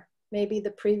candidates are. Maybe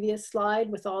the previous slide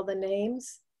with all the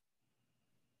names.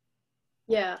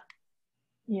 Yeah.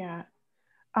 Yeah.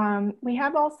 We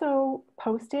have also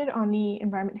posted on the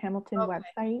Environment Hamilton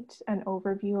website an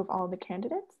overview of all the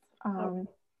candidates.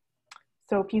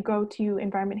 So if you go to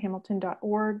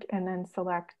environmenthamilton.org and then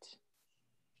select,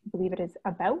 I believe it is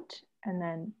About, and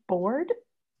then Board,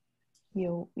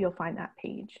 you'll find that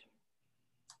page.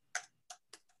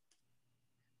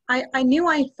 I knew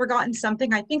I'd forgotten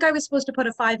something. I think I was supposed to put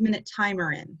a 5-minute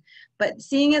timer in, but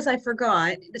seeing as I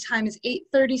forgot, the time is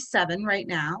 8:37 right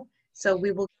now. So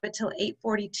we will give it till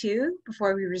 8:42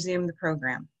 before we resume the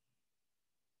program.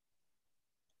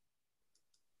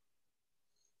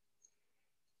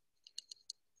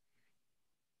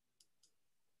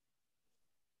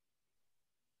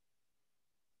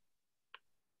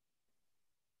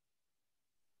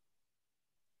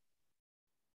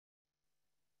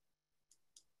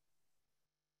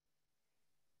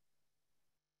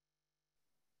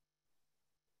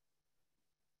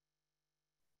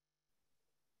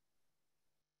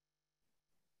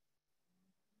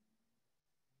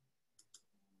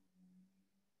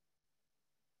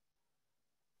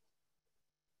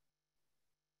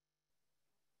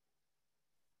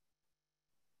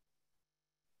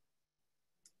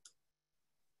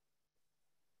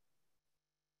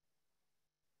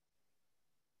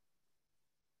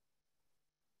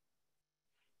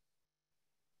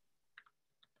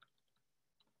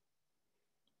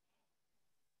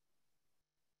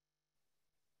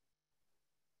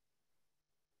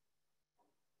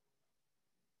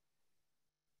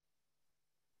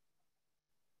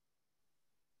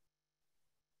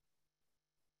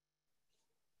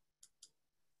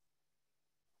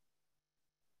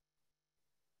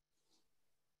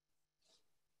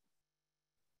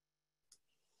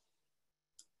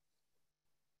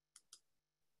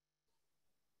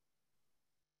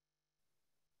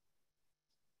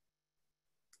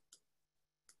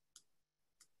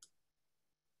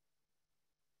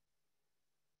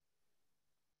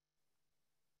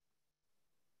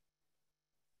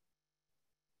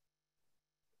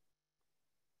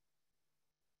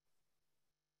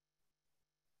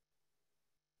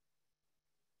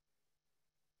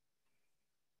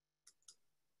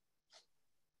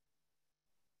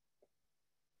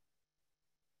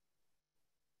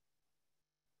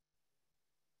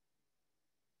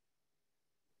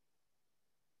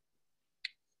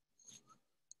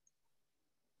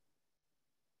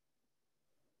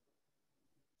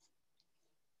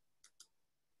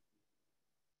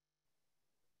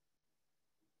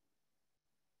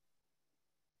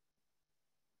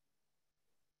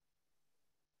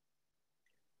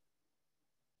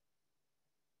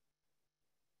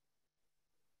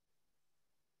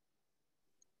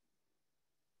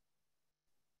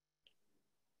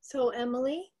 So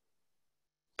Emily,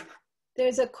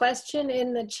 there's a question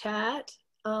in the chat.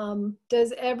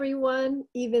 Does everyone,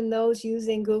 even those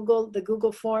using the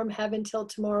Google form, have until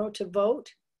tomorrow to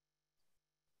vote?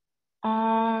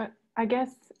 I guess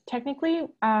technically,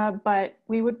 but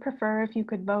we would prefer if you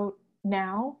could vote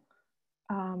now.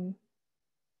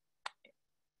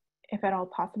 If at all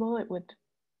possible, it would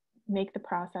make the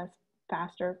process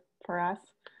faster for us.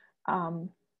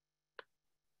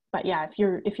 But yeah,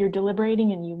 if you're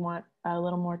deliberating and you want a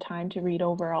little more time to read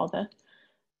over all the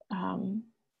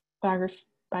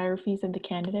biographies of the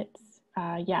candidates,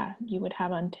 yeah, you would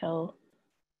have until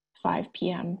 5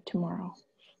 p.m. tomorrow.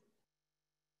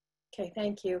 Okay,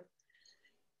 thank you.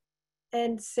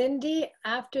 And Cindy,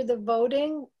 after the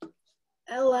voting,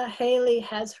 Ella Haley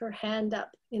has her hand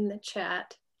up in the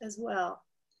chat as well.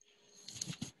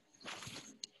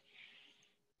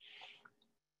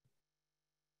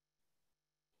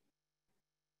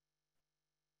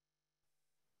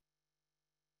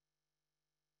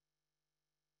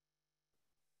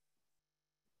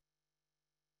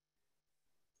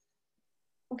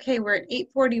 Okay, we're at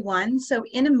 8:41. So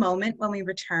in a moment when we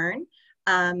return,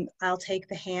 I'll take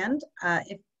the hand.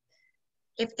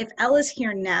 If Ella's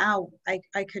here now,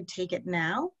 I could take it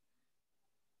now.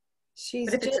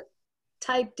 She's just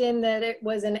typed in that it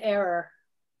was an error.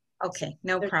 Okay,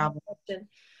 no problem.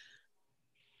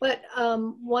 But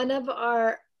one of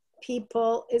our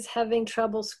people is having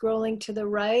trouble scrolling to the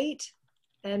right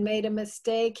and made a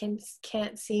mistake and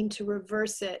can't seem to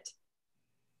reverse it.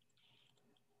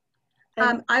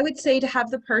 I would say to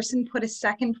have the person put a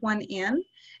second one in,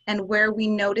 and where we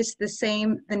notice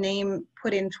the name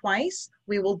put in twice,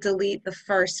 we will delete the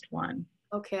first one.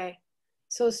 Okay,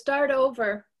 so start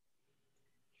over,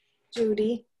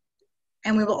 Judy.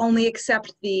 And we will only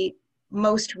accept the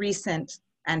most recent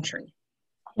entry.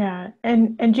 Yeah,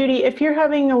 and Judy, if you're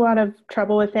having a lot of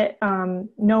trouble with it,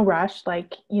 no rush.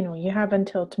 Like, you know, you have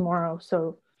until tomorrow,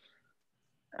 so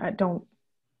don't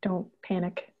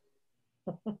panic.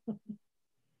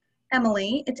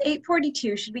 Emily, it's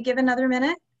 8:42. Should we give another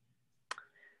minute?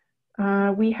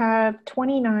 We have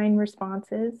 29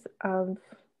 responses of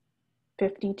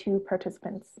 52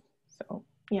 participants. So,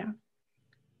 yeah.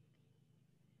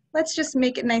 Let's just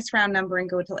make it a nice round number and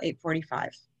go till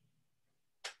 8:45.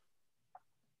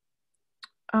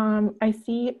 I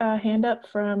see a hand up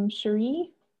from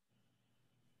Cherie.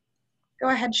 Go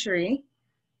ahead, Cherie.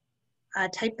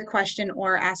 Type the question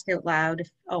or ask out loud.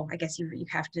 Oh, I guess you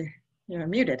have to, you're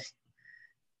muted.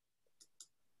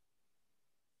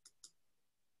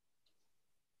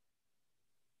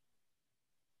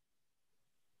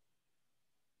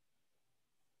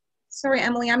 Sorry,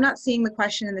 Emily, I'm not seeing the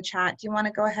question in the chat. Do you want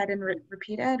to go ahead and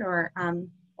repeat it, or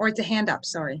it's a hand up,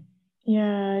 sorry.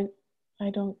 Yeah, I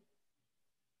don't.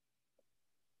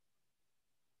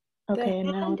 Okay,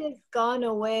 the now hand is gone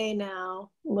away now.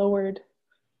 lowered.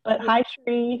 But hi,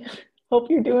 Shree.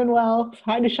 Hope you're doing well.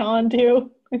 Hi to Sean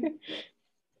too.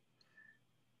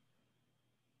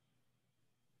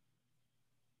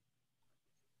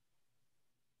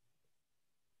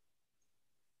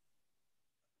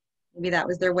 Maybe that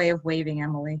was their way of waving,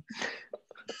 Emily.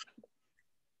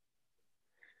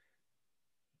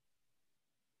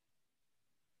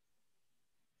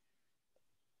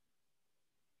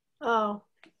 Oh,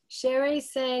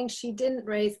 Sherry's saying she didn't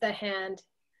raise the hand.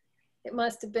 It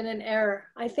must have been an error.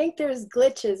 I think there's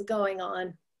glitches going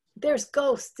on. There's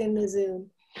ghosts in the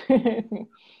Zoom.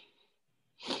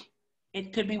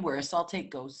 It could be worse. I'll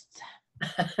take ghosts.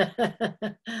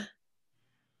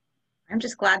 I'm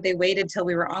just glad they waited till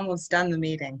we were almost done the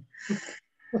meeting.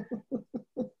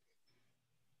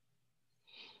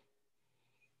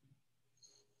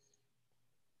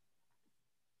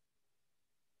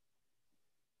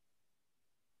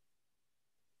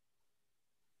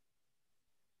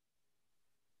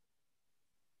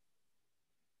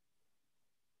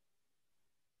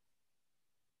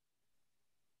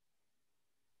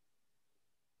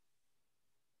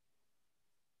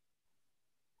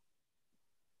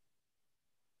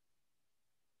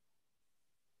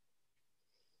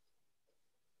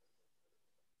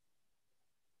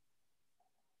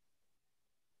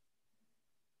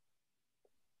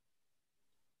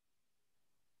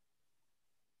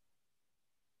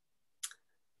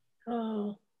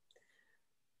 Oh.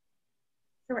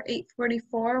 So we're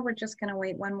 8:44. We're just going to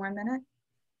wait one more minute.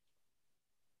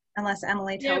 Unless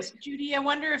Emily tells. Yeah, Judy, I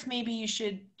wonder if maybe you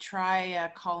should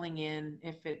try calling in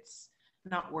if it's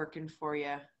not working for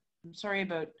you. I'm sorry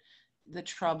about the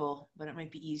trouble, but it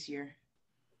might be easier.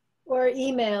 Or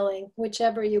emailing,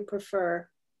 whichever you prefer.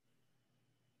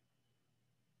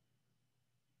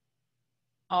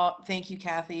 Oh, thank you,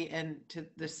 Kathy, and to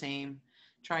the same.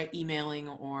 try emailing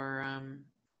or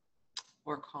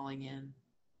calling in.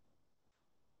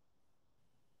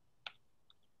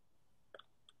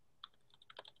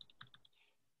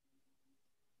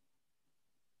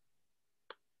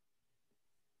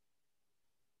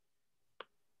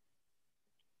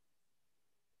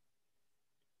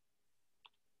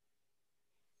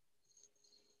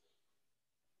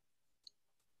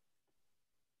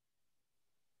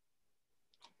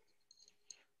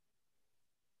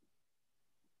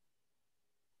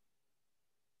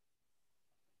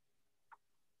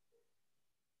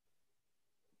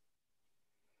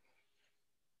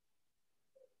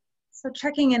 So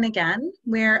checking in again,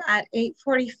 we're at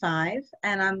 8:45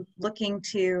 and I'm looking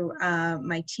to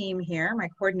my team here, my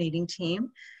coordinating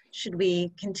team. Should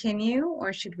we continue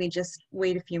or should we just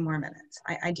wait a few more minutes?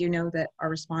 I do know that our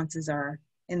responses are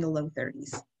in the low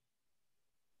 30s.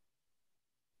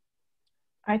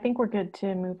 I think we're good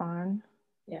to move on.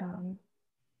 Yeah.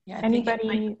 Yeah.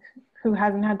 Anybody who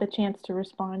hasn't had the chance to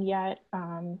respond yet,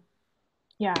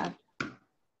 yeah,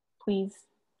 please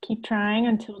keep trying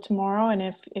until tomorrow.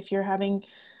 And if you're having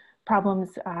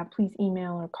problems, please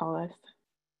email or call us.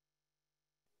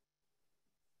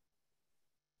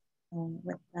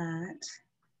 With that.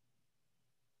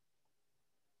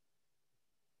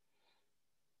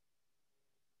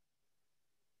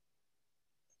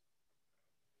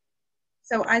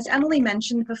 So as Emily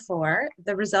mentioned before,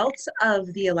 the results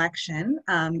of the election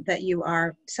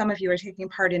that some of you are taking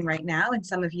part in right now and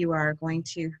some of you are going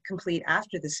to complete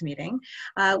after this meeting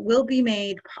will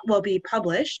be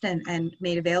published and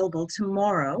made available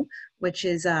tomorrow, which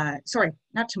is, sorry,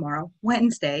 not tomorrow,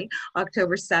 Wednesday,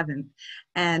 October 7th.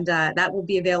 And that will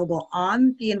be available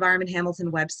on the Environment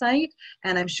Hamilton website,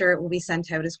 and I'm sure it will be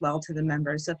sent out as well to the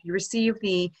members. So if you receive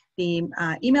the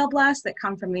email blasts that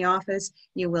come from the office,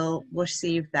 you will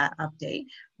receive that update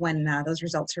when those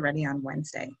results are ready on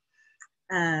Wednesday.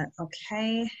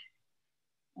 Okay,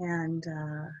 and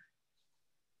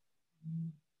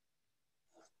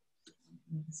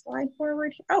move the slide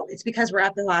forward. Oh, it's because we're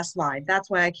at the last slide. That's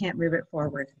why I can't move it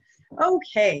forward.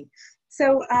 Okay,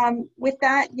 so with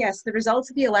that, yes, the results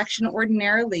of the election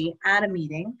ordinarily at a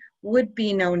meeting would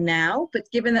be known now, but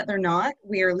given that they're not,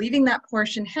 we are leaving that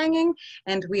portion hanging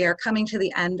and we are coming to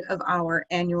the end of our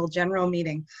annual general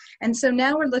meeting. And so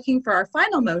now we're looking for our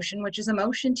final motion, which is a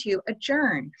motion to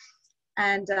adjourn.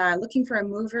 And looking for a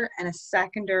mover and a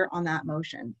seconder on that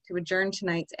motion to adjourn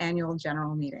tonight's annual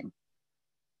general meeting.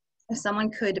 If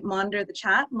someone could monitor the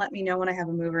chat and let me know when I have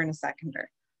a mover and a seconder.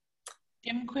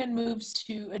 Jim Quinn moves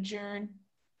to adjourn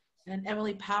and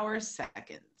Emily Powers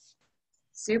seconds.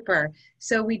 Super.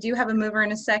 So we do have a mover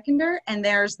and a seconder, and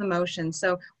there's the motion.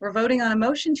 So we're voting on a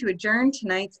motion to adjourn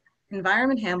tonight's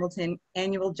Environment Hamilton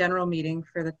annual general meeting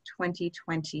for the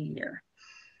 2020 year.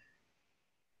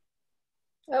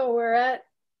 Oh, we're at,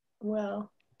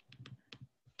 well,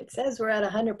 it says we're at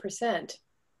 100%.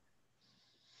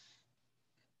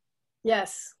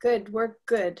 Yes, good, we're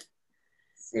good.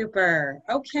 Super.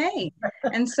 Okay.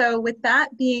 And so with that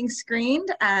being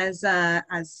screened as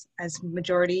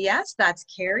majority yes, that's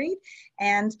carried.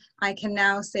 And I can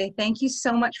now say thank you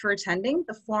so much for attending.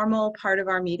 The formal part of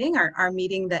our meeting, our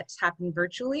meeting that's happened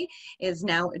virtually, is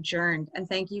now adjourned. And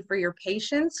thank you for your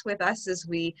patience with us as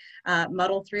we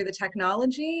muddle through the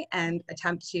technology and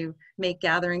attempt to make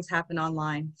gatherings happen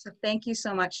online. So thank you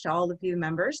so much to all of you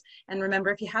members. And remember,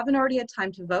 if you haven't already had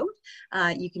time to vote,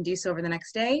 you can do so over the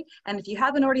next day. And if you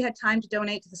haven't already had time to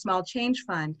donate to the Small Change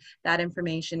Fund, that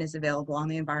information is available on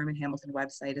the Environment Hamilton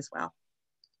website as well.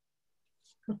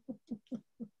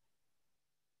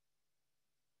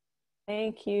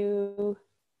 Thank you.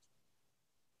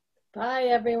 Bye,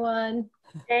 everyone.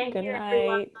 Thank Good you, night.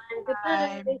 everyone. Good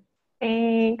night.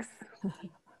 Thanks.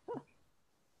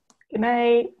 Good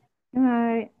night. Good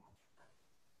night.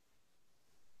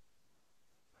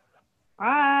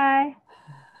 Bye.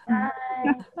 Bye.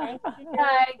 Thank you.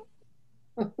 Bye.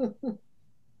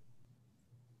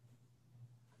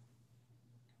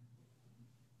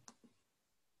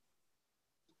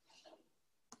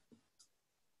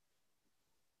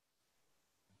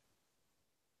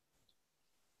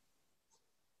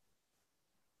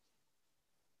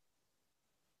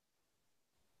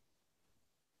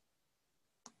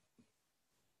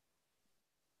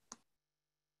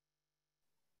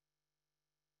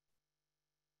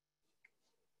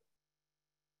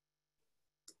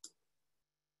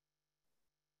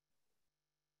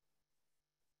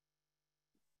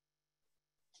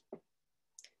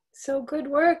 So good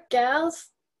work, gals.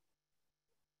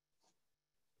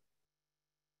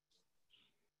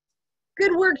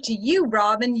 Good work to you,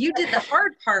 Robin. You did the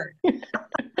hard part.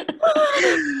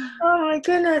 Oh my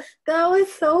goodness, that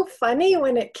was so funny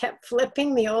when it kept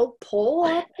flipping the old poll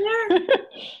up there.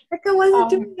 Like I wasn't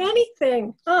doing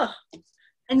anything. Oh.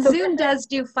 And Zoom does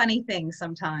do funny things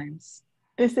sometimes.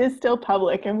 This is still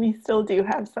public and we still do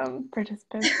have some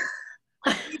participants.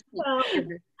 But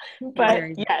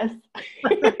yes.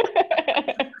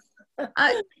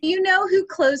 Do you know who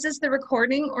closes the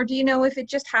recording, or do you know if it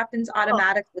just happens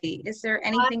automatically? Is there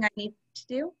anything I need to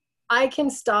do? I can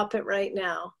stop it right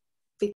now.